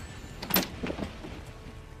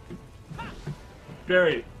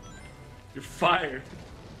 Barry, you're fired.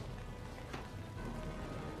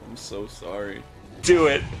 I'm so sorry. Do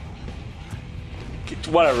it.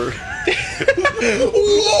 Whatever. What?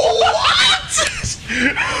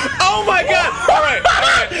 Oh my god! Alright.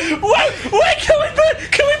 Wait, can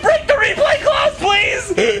we break the replay clause,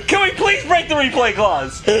 please? Can we please break the replay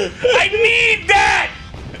clause? I need that!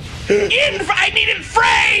 I need it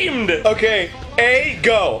framed! Okay, A,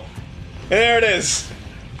 go. And there it is.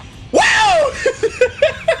 Wow!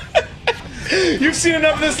 You've seen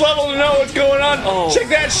enough of this level to know what's going on. Oh. Check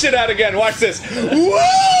that shit out again. Watch this.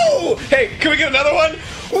 Whoa! Hey, can we get another one?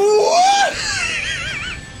 What?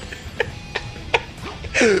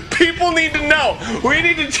 People need to know. We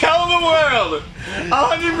need to tell the world.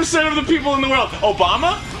 100% of the people in the world.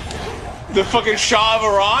 Obama? The fucking Shah of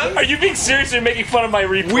Iran? Are you being serious or are you making fun of my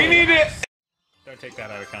replay? We need it. Don't take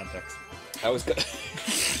that out of context. I was.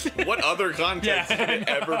 What other context could it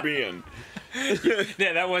ever be in?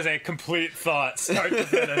 Yeah, that was a complete thought, start to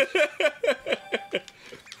finish.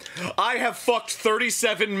 I have fucked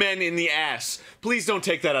 37 men in the ass. Please don't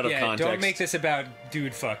take that out of context. Don't make this about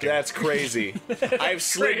dude fucking. That's crazy. I've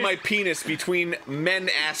slid my penis between men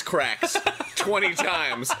ass cracks 20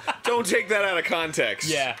 times. Don't take that out of context.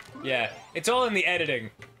 Yeah. It's all in the editing,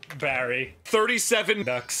 Barry. 37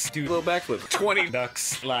 ducks. Dude. Little backflip. 20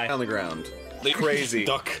 ducks. Lie. On the ground. Crazy.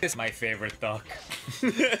 Duck. This is my favorite duck.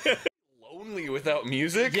 Lonely without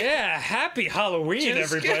music? Yeah, happy Halloween,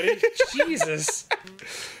 everybody. Jesus.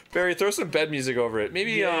 Barry, throw some bed music over it.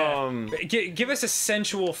 Maybe, give us a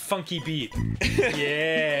sensual, funky beat.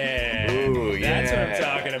 Yeah. Ooh, yeah. That's what I'm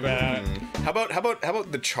talking about. How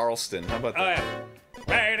about the Charleston? How about that? Oh, yeah.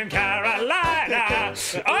 Made in Carolina.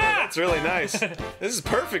 That's really nice. This is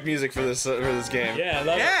perfect music for this game. Yeah, I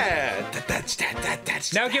love it. Yeah.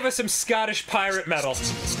 Now give us some Scottish pirate metal.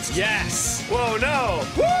 Yes. Whoa, no.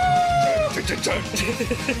 Woo!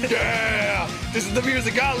 Yeah. This is the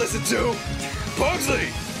music I listen to. Pugsley.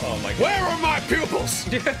 Oh my god. Where are my pupils?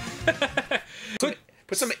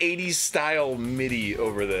 Put some 80s style MIDI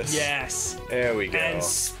over this. Yes. There we go. And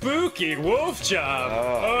spooky wolf chop.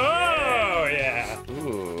 Oh yeah.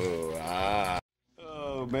 Ooh, ah.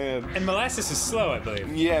 Oh man. And molasses is slow, I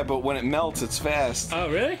believe. Yeah, but when it melts, it's fast. Oh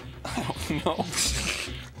really? I don't know.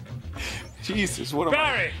 Jesus, what am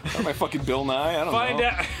Barry! Am I fucking Bill Nye? I don't know. Find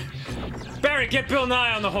out. Barry, get Bill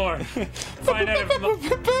Nye on the horn. Find out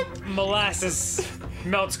if molasses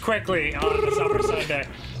melts quickly on the summer Sunday.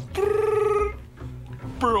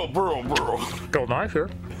 Bro. Bill Nye here.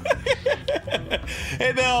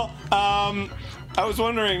 Hey Bill, I was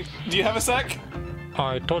wondering, do you have a sec?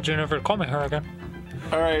 I told you never to call me here again.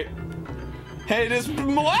 Alright. Hey, does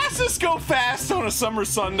molasses go fast on a summer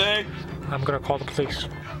Sunday? I'm gonna call the police.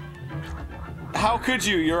 How could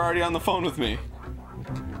you? You're already on the phone with me.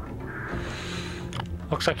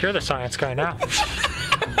 Looks like you're the science guy now.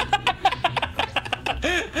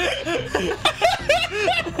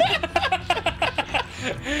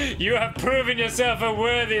 You have proven yourself a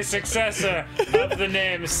worthy successor of the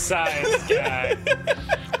name Science Guy.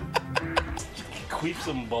 Queef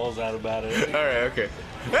some balls out about it. Alright, okay.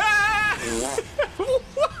 Ah!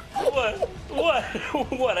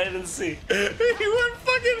 What? I didn't see. You went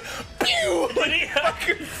fucking pew! Did he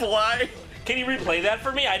fucking fly? Can you replay that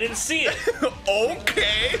for me? I didn't see it.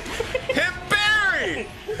 Okay. Hey, Barry!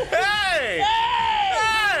 Hey!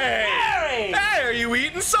 Barry! Hey, are you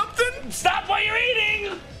eating something? Stop what you're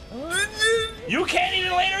eating! You can't eat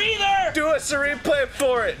it later either! Do us a replay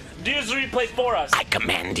for it. Do us a replay for us. I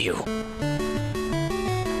command you.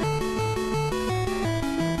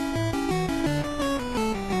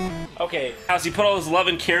 Okay, house you put all this love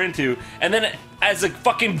and care into, and then as a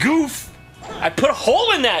fucking goof, I put a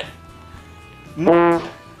hole in that.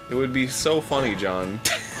 It would be so funny, John.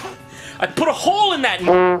 I put a hole in that.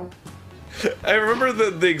 I remember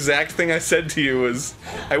the exact thing I said to you was,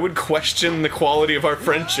 I would question the quality of our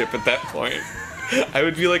friendship at that point. I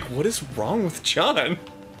would be like, what is wrong with John?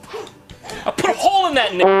 I put a hole in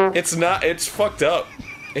that. It's not, it's fucked up.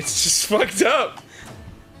 It's just fucked up.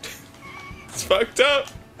 It's fucked up.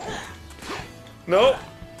 Nope.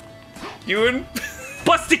 You and...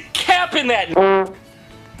 Bust a cap in that.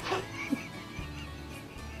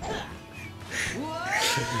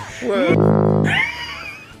 Whoa.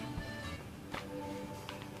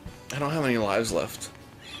 I don't have any lives left.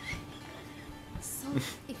 So,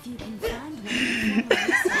 if you can find one,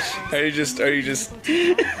 Are you just?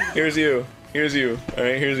 Here's you. Here's you. All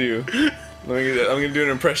right. Here's you. I'm gonna do an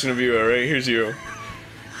impression of you. All right. Here's you.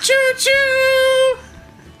 Choo choo.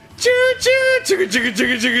 Choo choo. Chugga chugga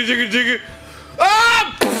chugga chugga chugga chugga.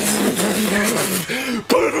 Ah!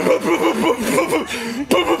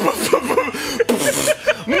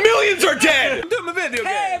 Millions are dead.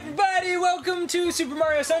 Hey everybody, welcome to Super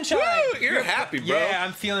Mario Sunshine. Woo, you're happy, bro. Yeah,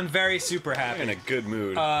 I'm feeling very super happy. You're in a good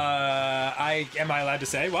mood. Am I allowed to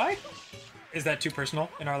say why? Is that too personal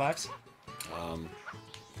in our lives?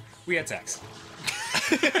 We had sex.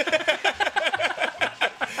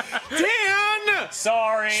 Dan!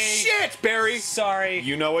 Sorry. Shit, Barry. Sorry.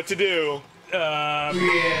 You know what to do. We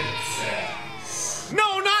had sex.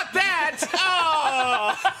 No, not that!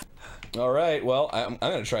 Oh! All right, well, I'm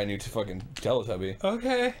gonna try a new fucking Teletubby.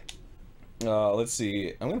 Okay. Let's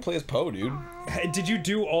see. I'm gonna play as Poe, dude. Hey, did you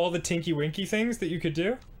do all the Tinky Winky things that you could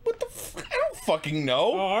do? What the f- I don't fucking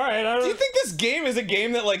know. Oh, all right. Do you think this game is a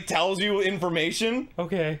game that, like, tells you information?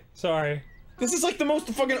 Okay, sorry. This is, like, the most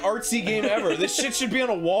fucking artsy game ever. This shit should be on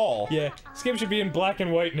a wall. Yeah, this game should be in black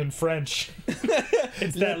and white and in French.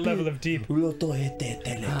 It's that level of deep.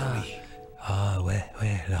 Ah ouais,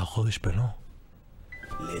 la rouge ballon.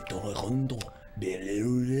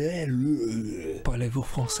 Parlez-vous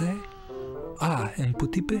français? Ah, un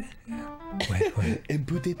petit peu? Ouais, ouais. Un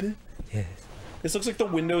petit peu? Yes. This looks like the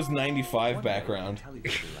Windows 95 background.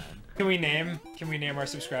 Can we name our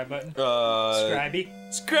subscribe button? Scribey.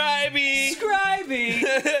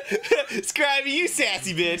 Scribey, you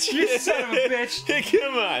sassy bitch. You son of a bitch.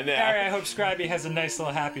 Come on now. Barry, I hope Scribey has a nice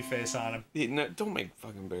little happy face on him. Yeah, no, don't make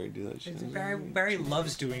fucking Barry do that shit. Barry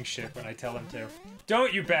loves doing shit when I tell him to.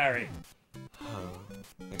 Don't you, Barry?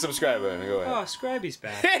 Subscribe button. Go ahead. Oh, Scribey's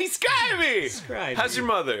back. Hey, Scribey! Scribey. How's your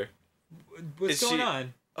mother? What's Is going she-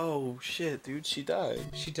 on? Oh shit, dude, she died.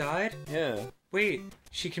 She died? Yeah. Wait,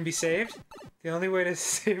 she can be saved? The only way to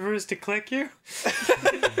save her is to click you?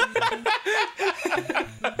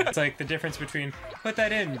 It's like the difference between put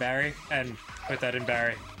that in, Barry, and put that in,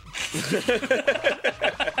 Barry.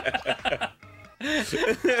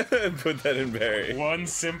 Put that in Barry. One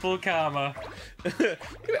simple comma.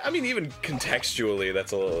 I mean, even contextually,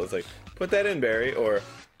 that's a little. It's like put that in Barry or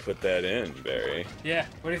put that in Barry. Yeah,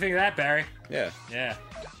 what do you think of that, Barry? Yeah. Yeah.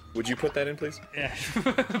 Would you put that in, please? Yeah.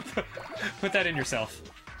 Put that in yourself.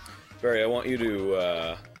 Barry, I want you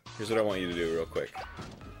to. Here's what I want you to do, real quick.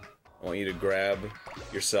 I want you to grab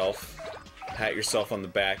yourself, pat yourself on the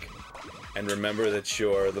back, and remember that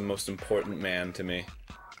you're the most important man to me.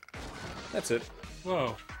 That's it.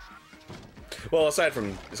 Whoa. Well, aside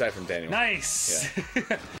from Daniel. Nice!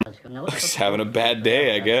 Yeah. Just having a bad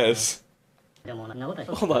day, I guess.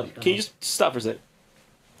 Hold on. Can you just stop for a sec?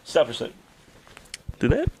 Stop for a sec.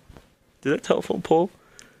 Did that telephone pole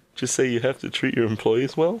just say you have to treat your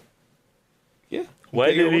employees well? Yeah.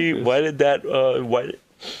 Why did that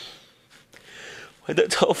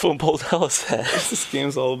telephone pole tell us that? This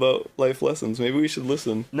game's all about life lessons. Maybe we should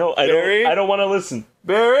listen. No, Barry? I don't want to listen.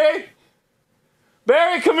 Barry?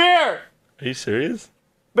 Barry, come here! Are you serious?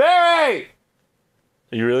 Barry!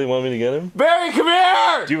 You really want me to get him? Barry, come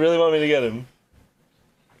here! Do you really want me to get him?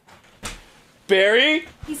 Barry?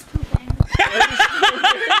 He's pooping.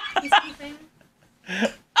 He's pooping.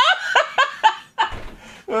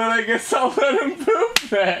 Well, I guess I'll let him poop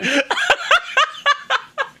then.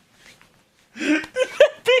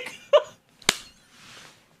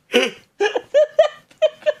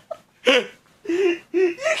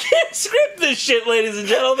 You can't script this shit, ladies and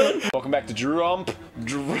gentlemen. Welcome back to Drump.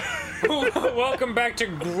 Welcome back to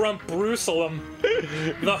Grump-Jerusalem,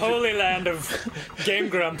 the holy land of Game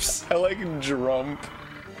Grumps. I like Drump.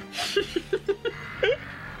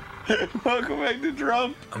 Welcome back to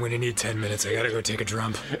Drump. I'm gonna need 10 minutes. I gotta go take a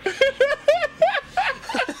drump.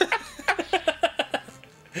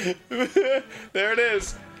 There it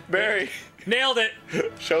is. Barry, Nailed it.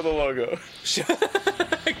 show the logo.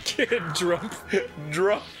 Kid drump.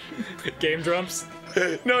 Drump. Game drumps.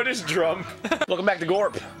 No, just Drump. Welcome back to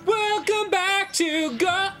Gorp. Welcome back to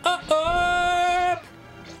Gorp.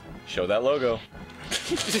 Show that logo.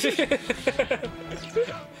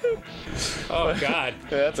 Oh God.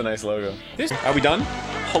 Yeah, that's a nice logo. This. Are we done?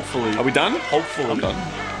 Hopefully. Are we done? Hopefully. I'm done.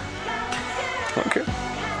 Okay.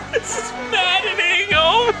 This is maddening.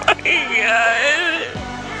 Oh my God.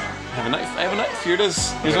 I have a knife. I have a knife. Here it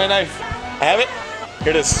is. Here's my knife. I have it.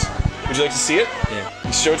 Here it is. Would you like to see it? Yeah.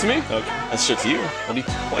 You show it to me? Okay. Let's show it to you. What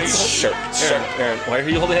are you Sharp. Aaron, why are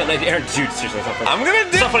you holding that knife? Aaron, dude, seriously, it's not funny. I'm gonna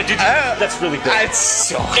do. It's not funny, dude. That's really good. It's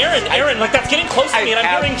so. Aaron, like that's getting close to me, and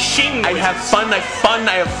I'm hearing shing. I have fun. I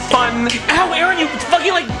have fun. Ow, Aaron, you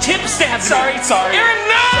fucking like tip stabbed me. Sorry. Aaron,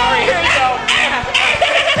 no! Sorry. Here you go.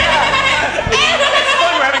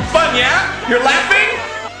 You're laughing?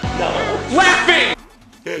 No. Laughing!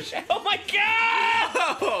 Oh my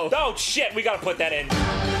god! Oh. Oh shit, we gotta put that in. Oh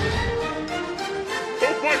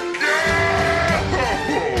my god!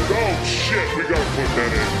 Oh shit, we gotta put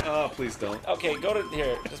that in. Oh, please don't. Okay, go to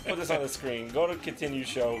here. Just put this on the screen. Go to continue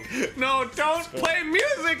show. No, don't play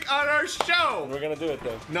music on our show! We're gonna do it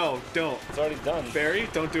though. No, don't. It's already done. Barry,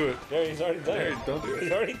 don't do it. Barry, he's already done Barry, it. don't do it.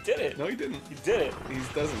 He already did it. No, he didn't. He did it. He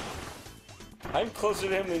doesn't. I'm closer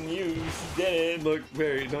to him than you. You did it. Look,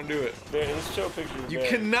 Barry, don't do it. Barry, let's show a picture of You Barry.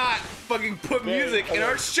 cannot fucking put Barry, music in come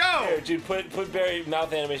our on. show! Here, dude, put Barry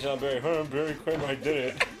mouth animation on Barry. Barry Kramer, I did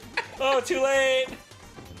it. Oh, too late.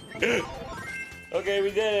 Okay,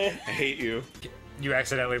 we did it. I hate you. You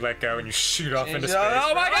accidentally let go and you shoot off into space.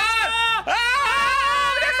 Oh my god! Ah!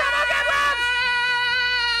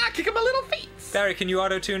 Kick him a little feet! Barry, can you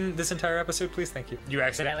auto-tune this entire episode, please? Thank you. You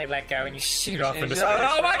accidentally let go and you shoot off into space.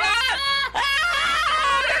 Oh my god!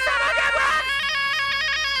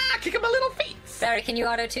 Kick him a little feet! Barry, can you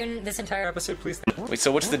auto-tune this entire Episode, please. Wait,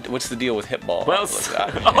 so what's the deal with Hitball? Well,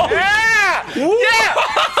 Yeah! Yeah!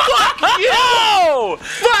 Fuck you!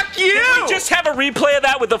 Fuck you! we just have a replay of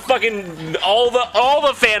that with the fucking all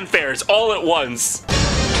the fanfares all at once.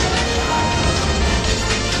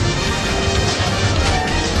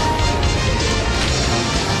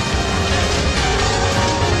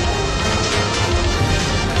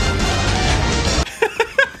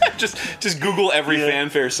 Just Google every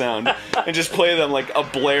fanfare sound and just play them like a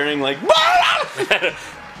blaring like.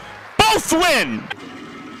 Both win.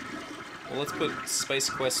 Well, let's put Space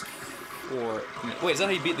Quest 4. Wait, is that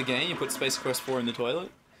how you beat the game? You put Space Quest 4 in the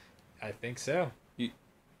toilet? I think so. You...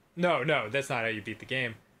 No, that's not how you beat the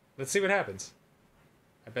game. Let's see what happens.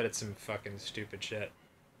 I bet it's some fucking stupid shit.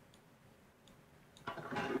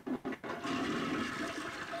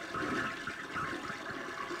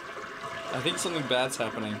 I think something bad's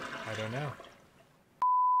happening. I don't know.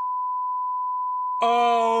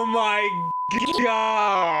 Oh my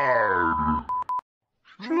god!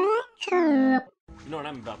 You know what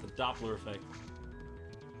I'm about, the Doppler effect.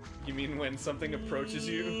 You mean when something approaches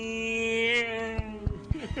you?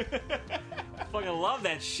 I fucking love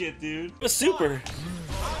that shit, dude. It was super.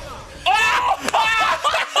 Oh!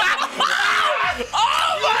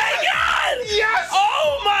 Oh my god! Yes!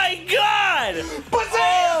 Oh my god!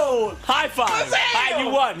 Oh! High five! Hi, you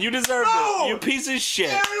won. You deserved it. You piece of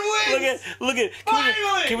shit. Look at.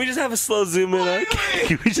 Can we just have a slow zoom in on?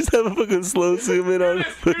 Can we just have a fucking slow zoom in on?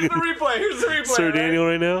 Here's the replay. Here's the replay. Sir right? Daniel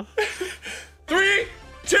right now. 3,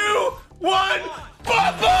 2, 1.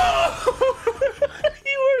 Bubble!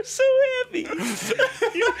 You are so happy.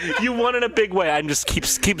 You won in a big way. I'm just keep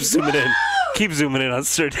zooming in. Keep zooming in on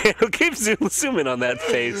Sir Daniel. Keep zooming on that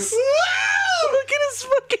face. Look at his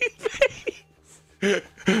fucking face.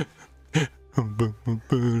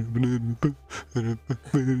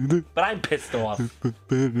 But I'm pissed off.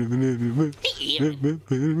 Wanna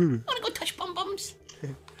go touch bum bums?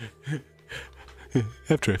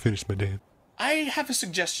 After I finish my dance. I have a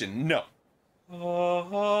suggestion. No.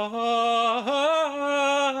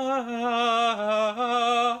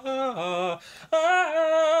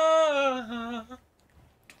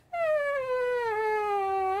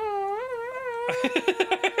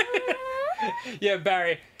 Yeah,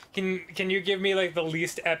 Barry, can you give me like the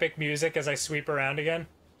least epic music as I sweep around again?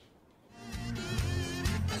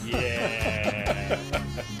 Yeah.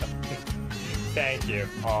 Thank you.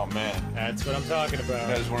 Oh man, That's what I'm talking about.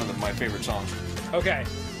 that is one of my favorite songs. Okay.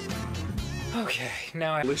 Okay,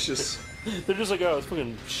 now I... Delicious. They're just like, oh, it's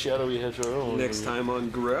fucking shadowy hedgehog. Next time on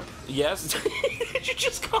Grip. Yes. Did you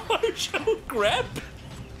just call our show Grep?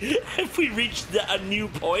 Have we reached a new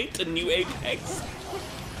point, a new apex?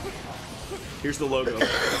 Here's the logo.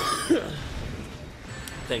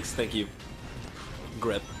 Thank you.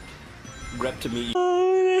 Grep. Grep to me.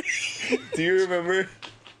 Do you remember?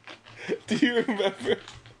 Do you remember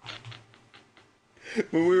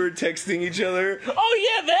when we were texting each other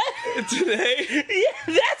Oh yeah, that. today?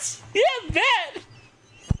 Yeah,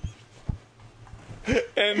 that.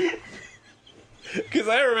 And because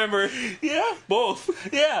I remember Yeah, both,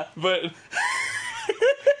 yeah. but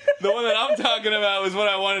the one that I'm talking about was what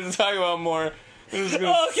I wanted to talk about more. I was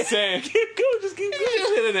gonna Okay. say, Keep going, just keep going.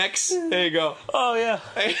 just hit an X. There you go. Oh yeah.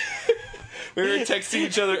 We were texting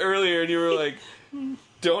each other earlier, and you were like,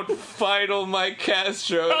 "Don't final Mike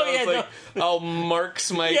Castro." And Oh, I was yeah, like, "I'll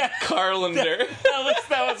marks my Yeah. Carlander."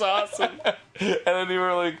 That was awesome. And then you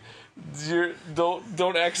were like,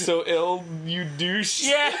 "Don't act so ill, you douche."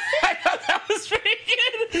 Yeah, I thought that was pretty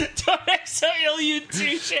good. Don't act so ill, you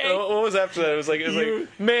douche. What was after that? It was like,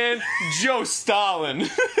 man, Joe Stalin.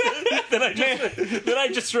 Then I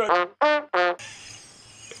just wrote.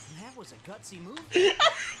 was a gutsy move.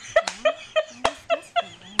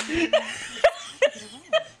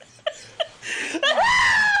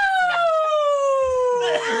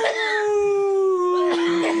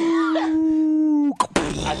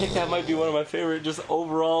 I think that might be one of my favorite just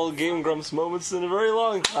overall Game Grumps moments in a very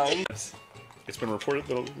long time. It's been reported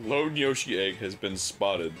that a lone Yoshi egg has been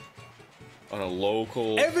spotted on a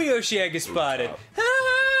local... Every Yoshi egg is spotted.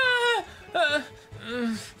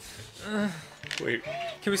 Wait.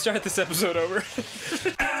 Can we start this episode over?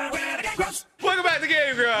 Welcome back to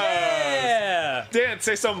Game Grumps! Yeah! Dan,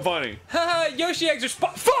 say something funny. Haha, Yoshi eggs are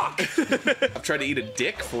Fuck! I've tried to eat a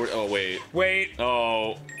dick for... Oh, wait. Wait.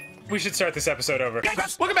 Oh. We should start this episode over.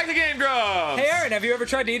 Welcome back to Game Grumps! Hey, Aaron, have you ever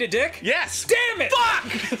tried to eat a dick? Yes! Damn it! Fuck!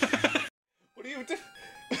 What are you doing?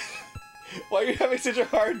 Why are you having such a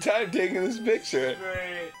hard time taking this picture?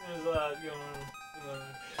 Great, there's a lot going on.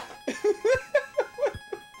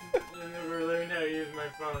 I never learned how to use my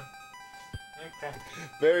phone. Okay.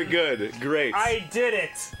 Very good. Great. I did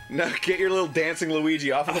it! Now get your little dancing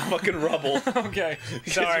Luigi off of the fucking rubble. Okay,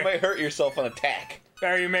 Because sorry. you might hurt yourself on attack.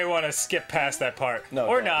 Barry, you may want to skip past that part. No,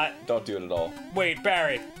 or don't. not. Don't do it at all. Wait,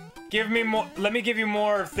 Barry. Give me more. Let me give you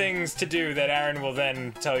more things to do that Aaron will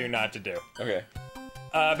then tell you not to do. Okay.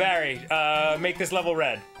 Barry, make this level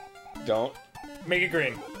red. Don't. Make it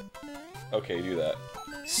green. Okay, do that.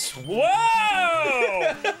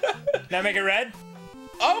 Whoa! Now make it red.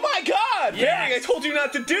 Oh my god! Yes. Barry, I told you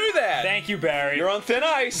not to do that! Thank you, Barry. You're on thin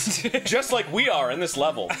ice! Just like we are in this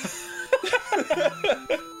level.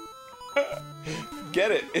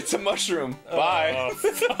 Get it? It's a mushroom. Bye. Oh,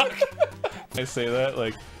 fuck. I say that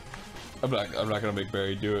like I'm not gonna make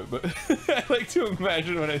Barry do it, but I like to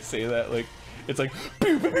imagine when I say that like it's like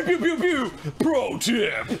pew pew pew pew pew pew. Pro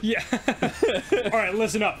tip. Yeah. All right,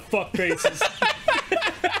 listen up, fuck faces.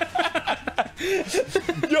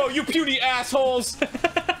 Yo, you puny assholes!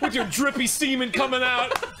 With your drippy semen coming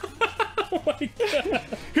out! Oh my god.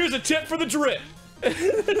 Here's a tip for the drip!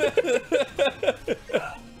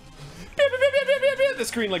 The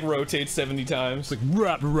screen like rotates 70 times. Like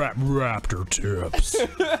Raptor tips.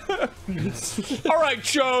 alright,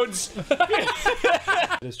 chodes!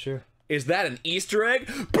 That is true. Is that an Easter egg?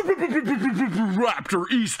 Raptor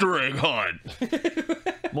Easter egg hunt.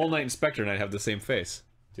 Mole Knight and Spectre Knight have the same face.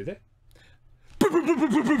 Do they?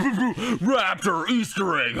 Raptor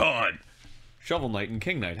Easter egg hunt. Shovel Knight and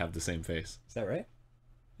King Knight have the same face. Is that right?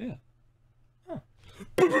 Yeah. Huh.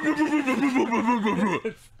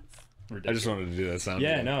 I just wanted to do that sound.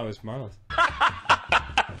 Yeah, no, it was marvelous.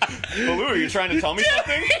 Baloo, are you trying to tell me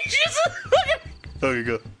something? Oh, you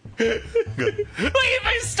go. Look, if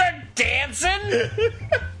I start dancing.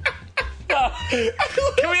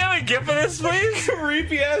 Can we have a gift of this, please?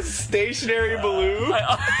 Creepy ass stationary Baloo.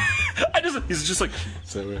 He's just like,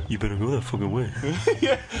 you better go that fucking way.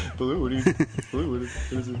 Yeah. Baloo, what is it?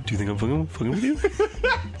 Do you think I'm fucking with you?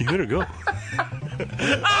 You better go.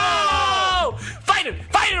 Oh! Fight him!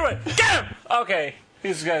 Away! Get him! Okay,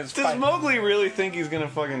 these guys. Does Mowgli really think he's gonna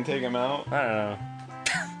fucking take him out? I don't know.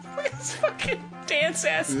 It's fucking dance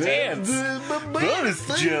ass dance. Bonus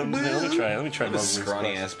gems. Let me try. This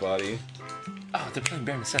scrawny ass body. Oh, they're playing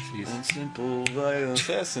Bare Necessities. Simple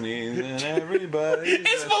necessities and everybody.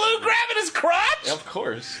 Is Baloo grabbing his crotch? Of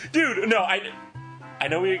course. Dude, no, I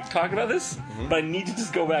know we talked about this, but I need to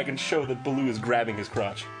just go back and show that Baloo is grabbing his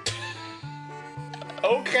crotch.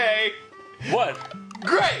 Okay. What?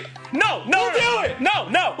 Great. No, We'll do it. No.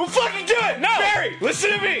 We'll fucking do it. No. Barry, listen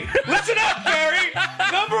to me. Listen up, Barry.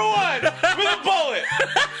 Number one, with a bullet.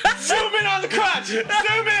 Zoom in on the crotch.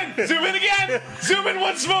 Zoom in. Zoom in again. Zoom in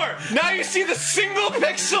once more. Now you see the single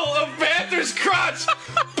pixel of Panther's crotch.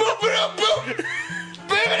 Boop it up, boop.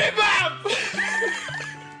 Bibbidi bop.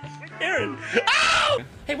 Aaron. Oh!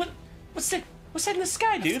 Hey, what's that in the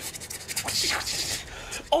sky, dude?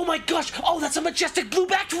 Oh my gosh! Oh, that's a majestic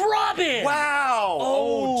blue-backed robin! Wow!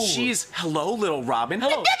 Oh. Jeez. Hello, little Robin.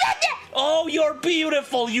 Hello. Oh, you're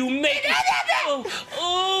beautiful. You make it.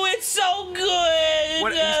 Oh, it's so good.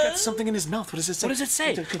 What? He's got something in his mouth. What does it say? What does it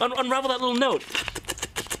say? Unravel that little note.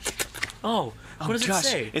 Oh, what does Gosh,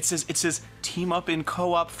 it say? it says team up in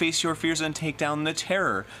co-op, face your fears and take down the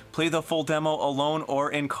terror. Play the full demo alone or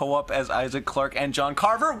in co-op as Isaac Clarke and John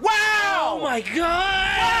Carver. Wow! Oh my god!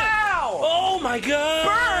 Wow! Oh my god!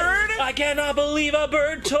 Bird! I cannot believe a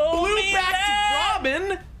bird told me that!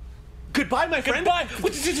 Robin! Goodbye, my friend. Goodbye!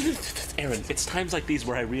 Aaron, it's times like these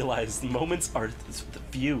where I realize the moments are the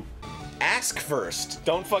few. Ask first.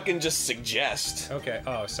 Don't fucking just suggest. Okay.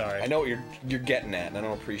 Oh, sorry. I know what you're getting at, and I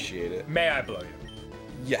don't appreciate it. May I blow you?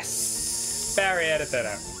 Yes. Barry, edit that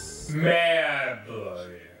out. May I blow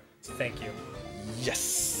you? Thank you.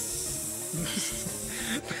 Yes.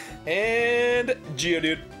 And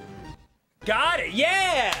Geodude. Got it.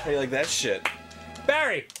 Yeah. How do you like that shit?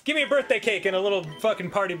 Barry, give me a birthday cake and a little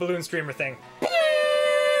fucking party balloon streamer thing.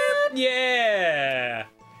 Yeah.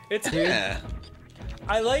 It's Yeah.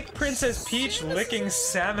 I like Princess Peach licking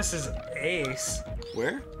Samus's ace.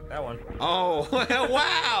 Where? That one. Oh,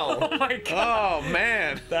 wow. Oh my god. Oh,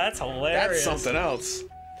 man. That's hilarious. That's something else.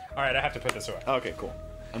 All right, I have to put this away. Okay, cool.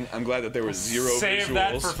 I'm glad that there was zero Save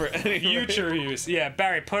visuals that for any future use. Yeah,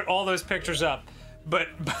 Barry, put all those pictures up, but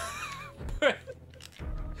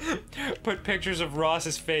put pictures of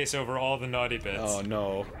Ross's face over all the naughty bits. Oh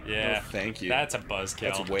no. Yeah. No, thank you. That's a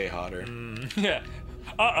buzzkill. That's way hotter. Yeah.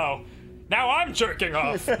 Uh-oh. Now I'm jerking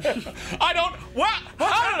off. I don't. What?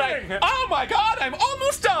 How did I? Oh my god! I'm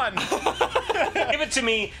almost done. Give it to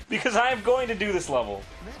me because I am going to do this level.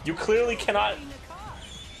 You clearly cannot.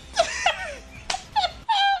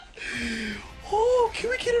 Oh, can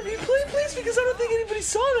we get a replay, please? Because I don't think anybody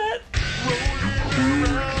saw that.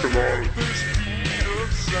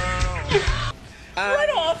 Right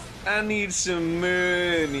off. I need some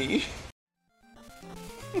money.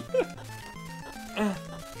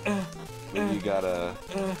 Maybe you gotta.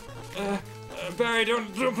 Barry,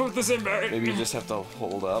 don't put this in, Barry. Maybe you just have to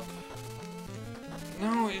hold up.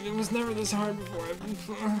 No, it was never this hard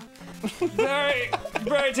before. Barry,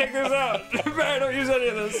 take this out. Barry, don't use any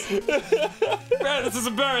of this. Barry, this is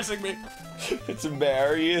embarrassing me. It's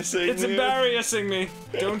embarrassing. It's embarrassing me.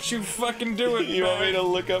 Don't you fucking do it, You want me Barry. to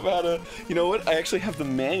look up how to? You know what? I actually have the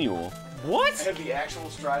manual. What? I have the actual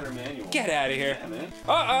Strider manual. Get out of here. Yeah, man.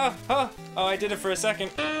 Oh, I did it for a second.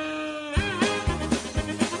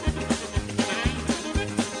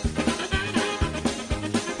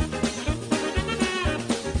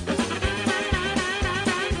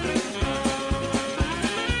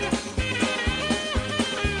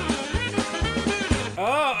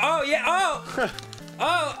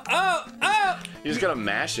 You just gotta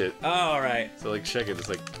mash it. Oh, all right. So like, check it. It's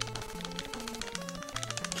like.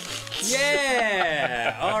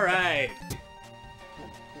 Yeah. All right.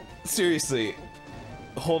 Seriously,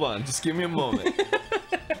 hold on. Just give me a moment.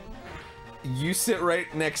 You sit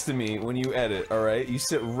right next to me when you edit. All right. You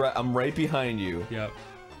sit right. I'm right behind you. Yep.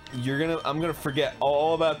 I'm gonna forget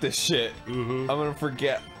all about this shit. I'm gonna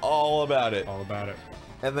forget all about it. All about it.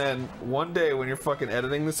 And then one day when you're fucking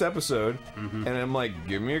editing this episode, and I'm like,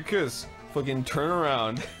 give me a kiss. Fucking turn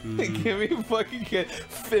around, give me a fucking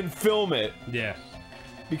kiss, and film it. Yeah.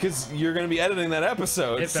 Because you're gonna be editing that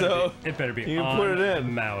episode, It better be. you can on put it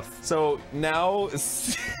in. Mouth. So now,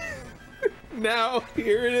 now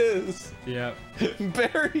here it is. Yep.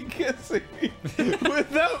 Barry kissing me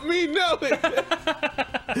without me knowing.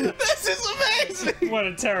 This is amazing. What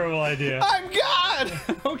a terrible idea. I'm God.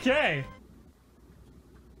 Okay.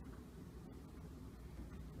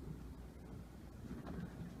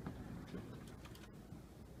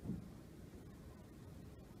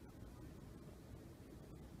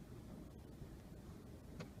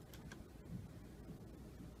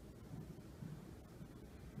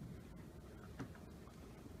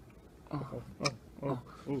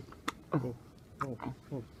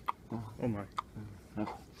 Oh my.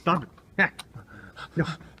 Stop it. No.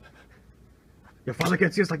 Your father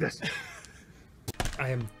gets used like this. I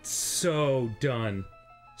am so done.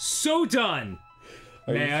 So done.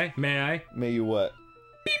 May I? May you what?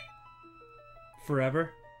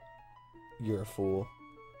 Forever? You're a fool.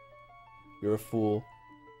 You're a fool.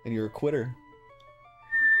 And you're a quitter.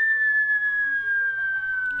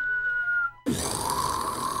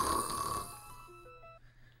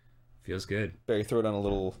 Feels good. Barry, throw it on a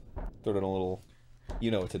little. You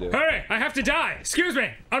know what to do. Hurry! I have to die! Excuse me!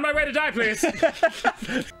 On my way to die, please!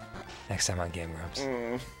 Next time on Game Grumps.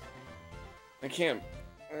 I can't.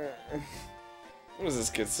 What does this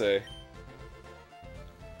kid say?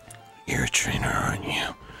 You're a trainer, aren't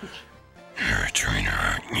you? You're a trainer,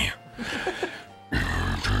 aren't you?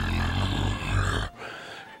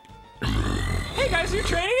 Hey guys, are you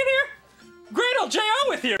training in here? Great, I'll JO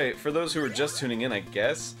with you! Hey, for those who are just tuning in, I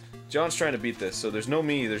guess, John's trying to beat this, so there's no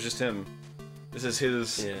me, there's just him. This is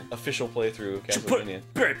his official playthrough of Castlevania.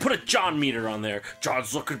 Put a John meter on there.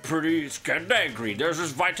 John's looking pretty, he's getting angry. There's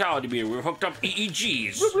his vitality meter. We're hooked up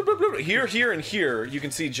EEGs. Here, and here, you can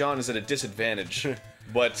see John is at a disadvantage.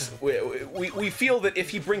 But we feel that if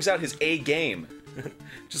he brings out his A game...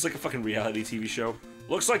 Just like a fucking reality TV show.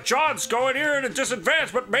 Looks like John's going here at a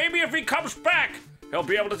disadvantage, but maybe if he comes back, he'll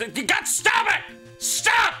be able to think. You got to stop it!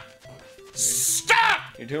 Stop!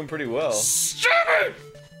 Stop! You're doing pretty well. Stop it!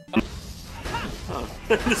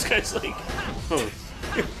 This guy's like, oh,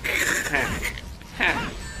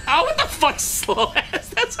 what the fuck, slow ass?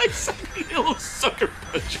 That's like some little sucker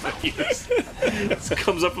punch I use.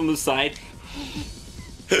 comes up from the side.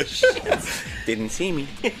 Didn't see me.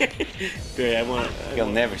 Barry, You'll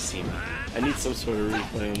never see me. I need some sort of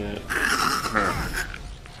replay on that.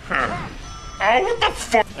 Oh, what the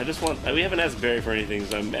fuck? I just want. We haven't asked Barry for anything,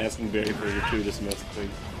 so I'm asking Barry for a gratuitous amount of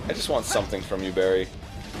things. I just want something from you, Barry.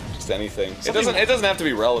 Just anything. It doesn't have to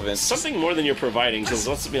be relevant. Something more than you're providing, because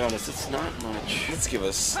let's be honest, it's not much. Just give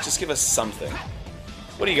us something.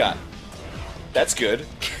 What do you got? That's good.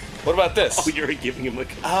 What about this? Oh, you're giving him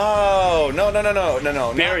like. Oh, no.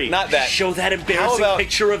 Barry, not that. Show that embarrassing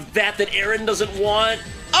picture of that Aaron doesn't want.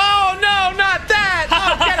 Oh, no, not that!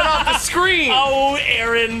 Oh, get it off the screen! Oh,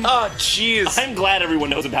 Aaron. Oh, jeez. I'm glad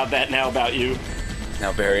everyone knows about that now about you.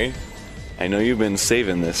 Now, Barry, I know you've been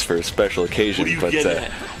saving this for a special occasion, but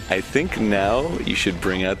I think now you should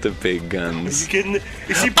bring out the big guns.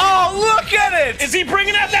 Is he? Oh, look at it! Is he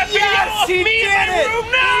bringing out that video Yes, of he me in did my it!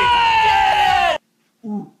 room?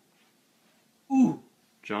 No! Ooh.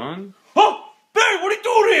 John? Oh! Barry, what are you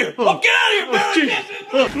doing here? Oh, get out of here,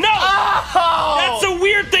 Barry! No! Oh! That's a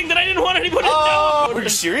weird thing that I didn't want anybody to know! Are you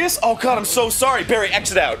serious? Oh god, I'm so sorry. Barry,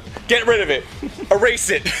 exit out. Get rid of it. Erase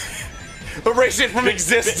it. Erase it from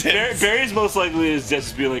existence. Barry's most likely is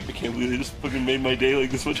just be like, I can't believe they just fucking made my day like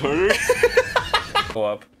this much harder. Go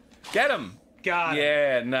up. Get him. Got him.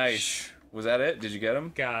 Yeah, nice. Was that it? Did you get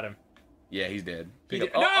him? Got him. Yeah, he's dead. No!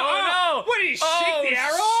 Oh, no! What did he shake the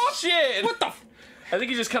arrow off? Shit! What the? I think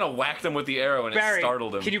he just kind of whacked him with the arrow and Barry, it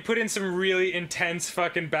startled him. Can you put in some really intense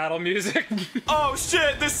fucking battle music? Oh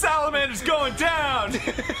shit! This salamander's going down!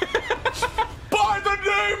 By the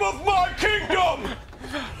name of my kingdom,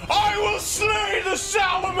 I will slay the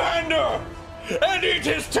salamander and eat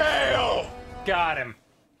his tail! Got him.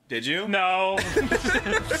 Did you? No.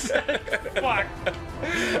 Fuck.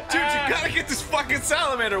 Dude, you gotta get this fucking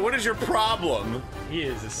salamander. What is your problem? He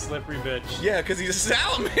is a slippery bitch. Yeah, because he's a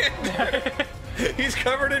salamander. He's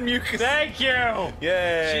covered in mucus. Thank you.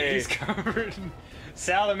 Yay. He's covered in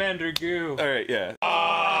salamander goo. All right, yeah.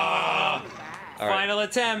 Final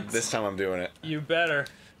attempt. This time I'm doing it. You better.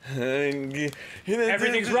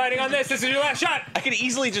 Everything's riding on this. This is your last shot. I could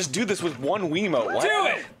easily just do this with one Wiimote. What? Do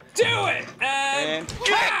it. Do it. And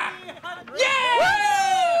yeah! Woo!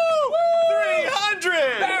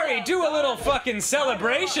 300! Barry, do a little fucking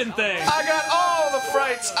celebration thing. I got all the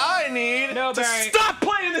frights I need No, to Barry. stop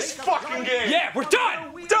playing this fucking game! Yeah, we're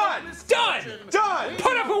done. Done! Done. Done!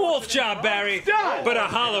 Put up a wolf job, Barry. Done! But a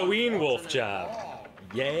Halloween wolf job.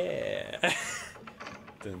 Yeah.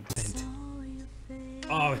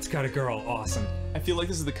 Oh, it's got a girl. Awesome. I feel like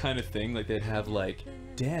this is the kind of thing like they'd have like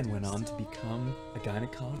Dan went on to become a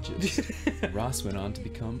gynecologist. Ross went on to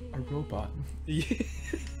become a robot.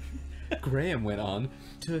 Graham went on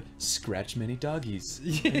to scratch many doggies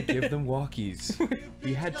and give them walkies.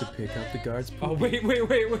 He had to pick up the guards' poopy. Oh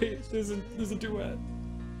wait. There's a duet.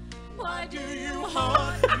 Why do you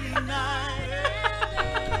haunt me night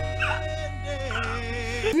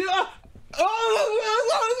and day?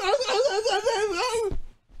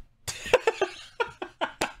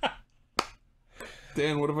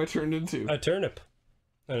 Dan, what have I turned into? A turnip.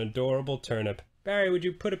 An adorable turnip. Barry, would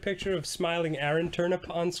you put a picture of smiling Aaron Turnip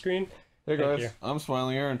on screen? Hey Thank guys, you. I'm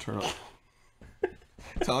Smiling Aaron Turnip.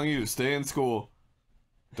 Telling you to stay in school.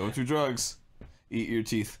 Don't do drugs. Eat your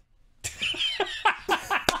teeth.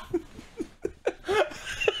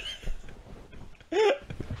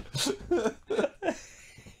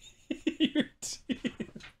 Your teeth.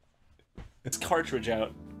 It's cartridge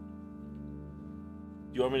out.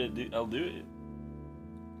 You want me to do? I'll do it.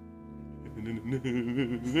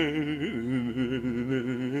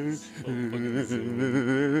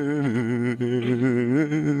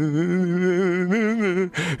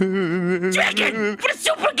 Dragon! Put a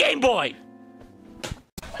Super Game Boy!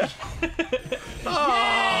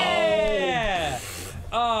 Yeah!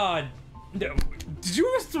 Oh, no. Did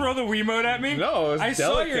you just throw the Wiimote at me? No, I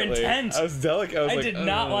saw your intent. I was delicate. I was I like, did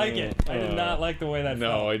not like it. I did not like the way that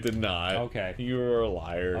felt. No, I did not. Okay. You were a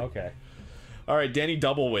liar. Okay. All right, Danny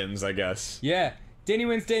double wins, I guess. Yeah. Danny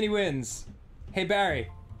wins, Danny wins. Hey, Barry.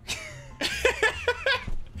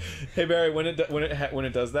 Hey Barry, when it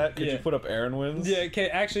does that, could you put up Aaron wins? Yeah, okay,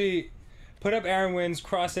 actually, put up Aaron wins,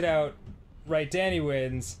 cross it out, write Danny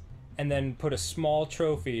wins, and then put a small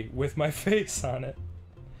trophy with my face on it.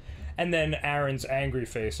 And then Aaron's angry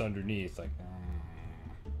face underneath, like...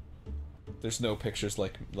 There's no pictures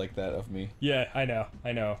like that of me. Yeah, I know.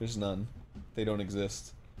 There's none. They don't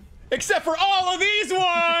exist. Except for all of these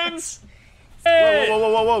ones! Hey!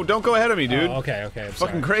 Whoa, don't go ahead of me, dude. Oh, okay, I'm Fucking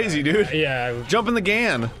sorry, crazy, dude. Yeah. Jump in the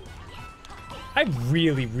GAN. I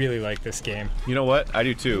really, really like this game. You know what? I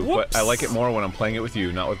do too, Whoops. but I like it more when I'm playing it with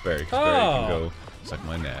you, not with Barry. Because Barry can go suck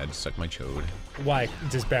my nad, suck my chode. Why?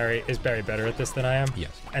 Is Barry better at this than I am?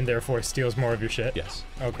 Yes. And therefore steals more of your shit? Yes.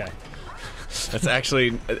 Okay. That's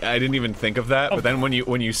actually, I didn't even think of that, but then when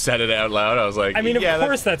you said it out loud, I was like, I mean, yeah, of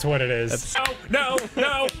course that's what it is. No.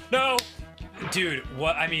 Dude,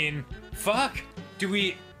 what? I mean, fuck. Do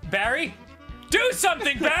we... Barry? Do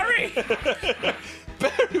something, Barry!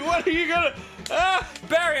 Barry, what are you gonna...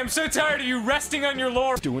 Barry, I'm so tired of you resting on your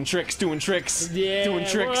laurels. Doing tricks. Yeah. Doing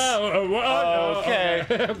tricks. Whoa, Okay.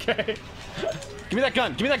 Okay. Give me that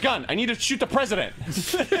gun. I need to shoot the president.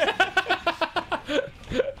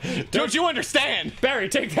 Don't you understand? Barry,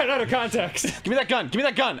 take that out of context. Give me that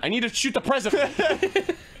gun. I need to shoot the president.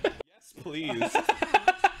 Yes, please.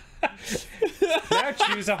 Now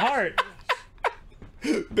choose a heart.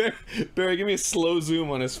 Barry, give me a slow zoom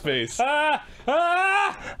on his face. I've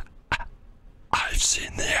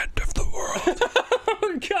seen the end of the world.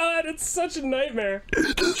 Oh god, it's such a nightmare.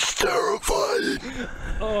 It is terrifying.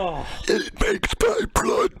 Oh. It makes my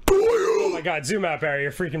blood boil. Oh my god, zoom out, Barry.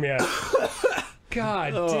 You're freaking me out.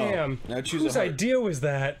 God damn. Now choose Whose a heart. idea was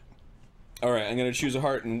that? Alright, I'm gonna choose a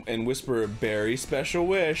heart and whisper a Barry special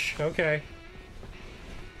wish. Okay.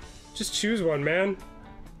 Just choose one, man.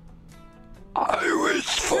 I wish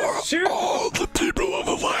for all the people of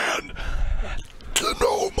the land to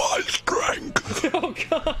know my strength. Oh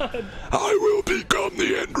god. I will become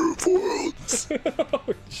the Andrew of Worlds. Oh,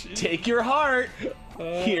 Take your heart.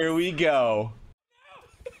 Here we go.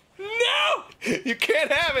 No! You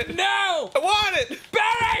can't have it. No! I want it.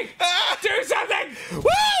 Barry! Do something! Woo!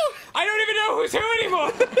 I don't even know who's who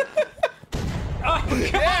anymore!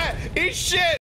 Yeah, eat shit.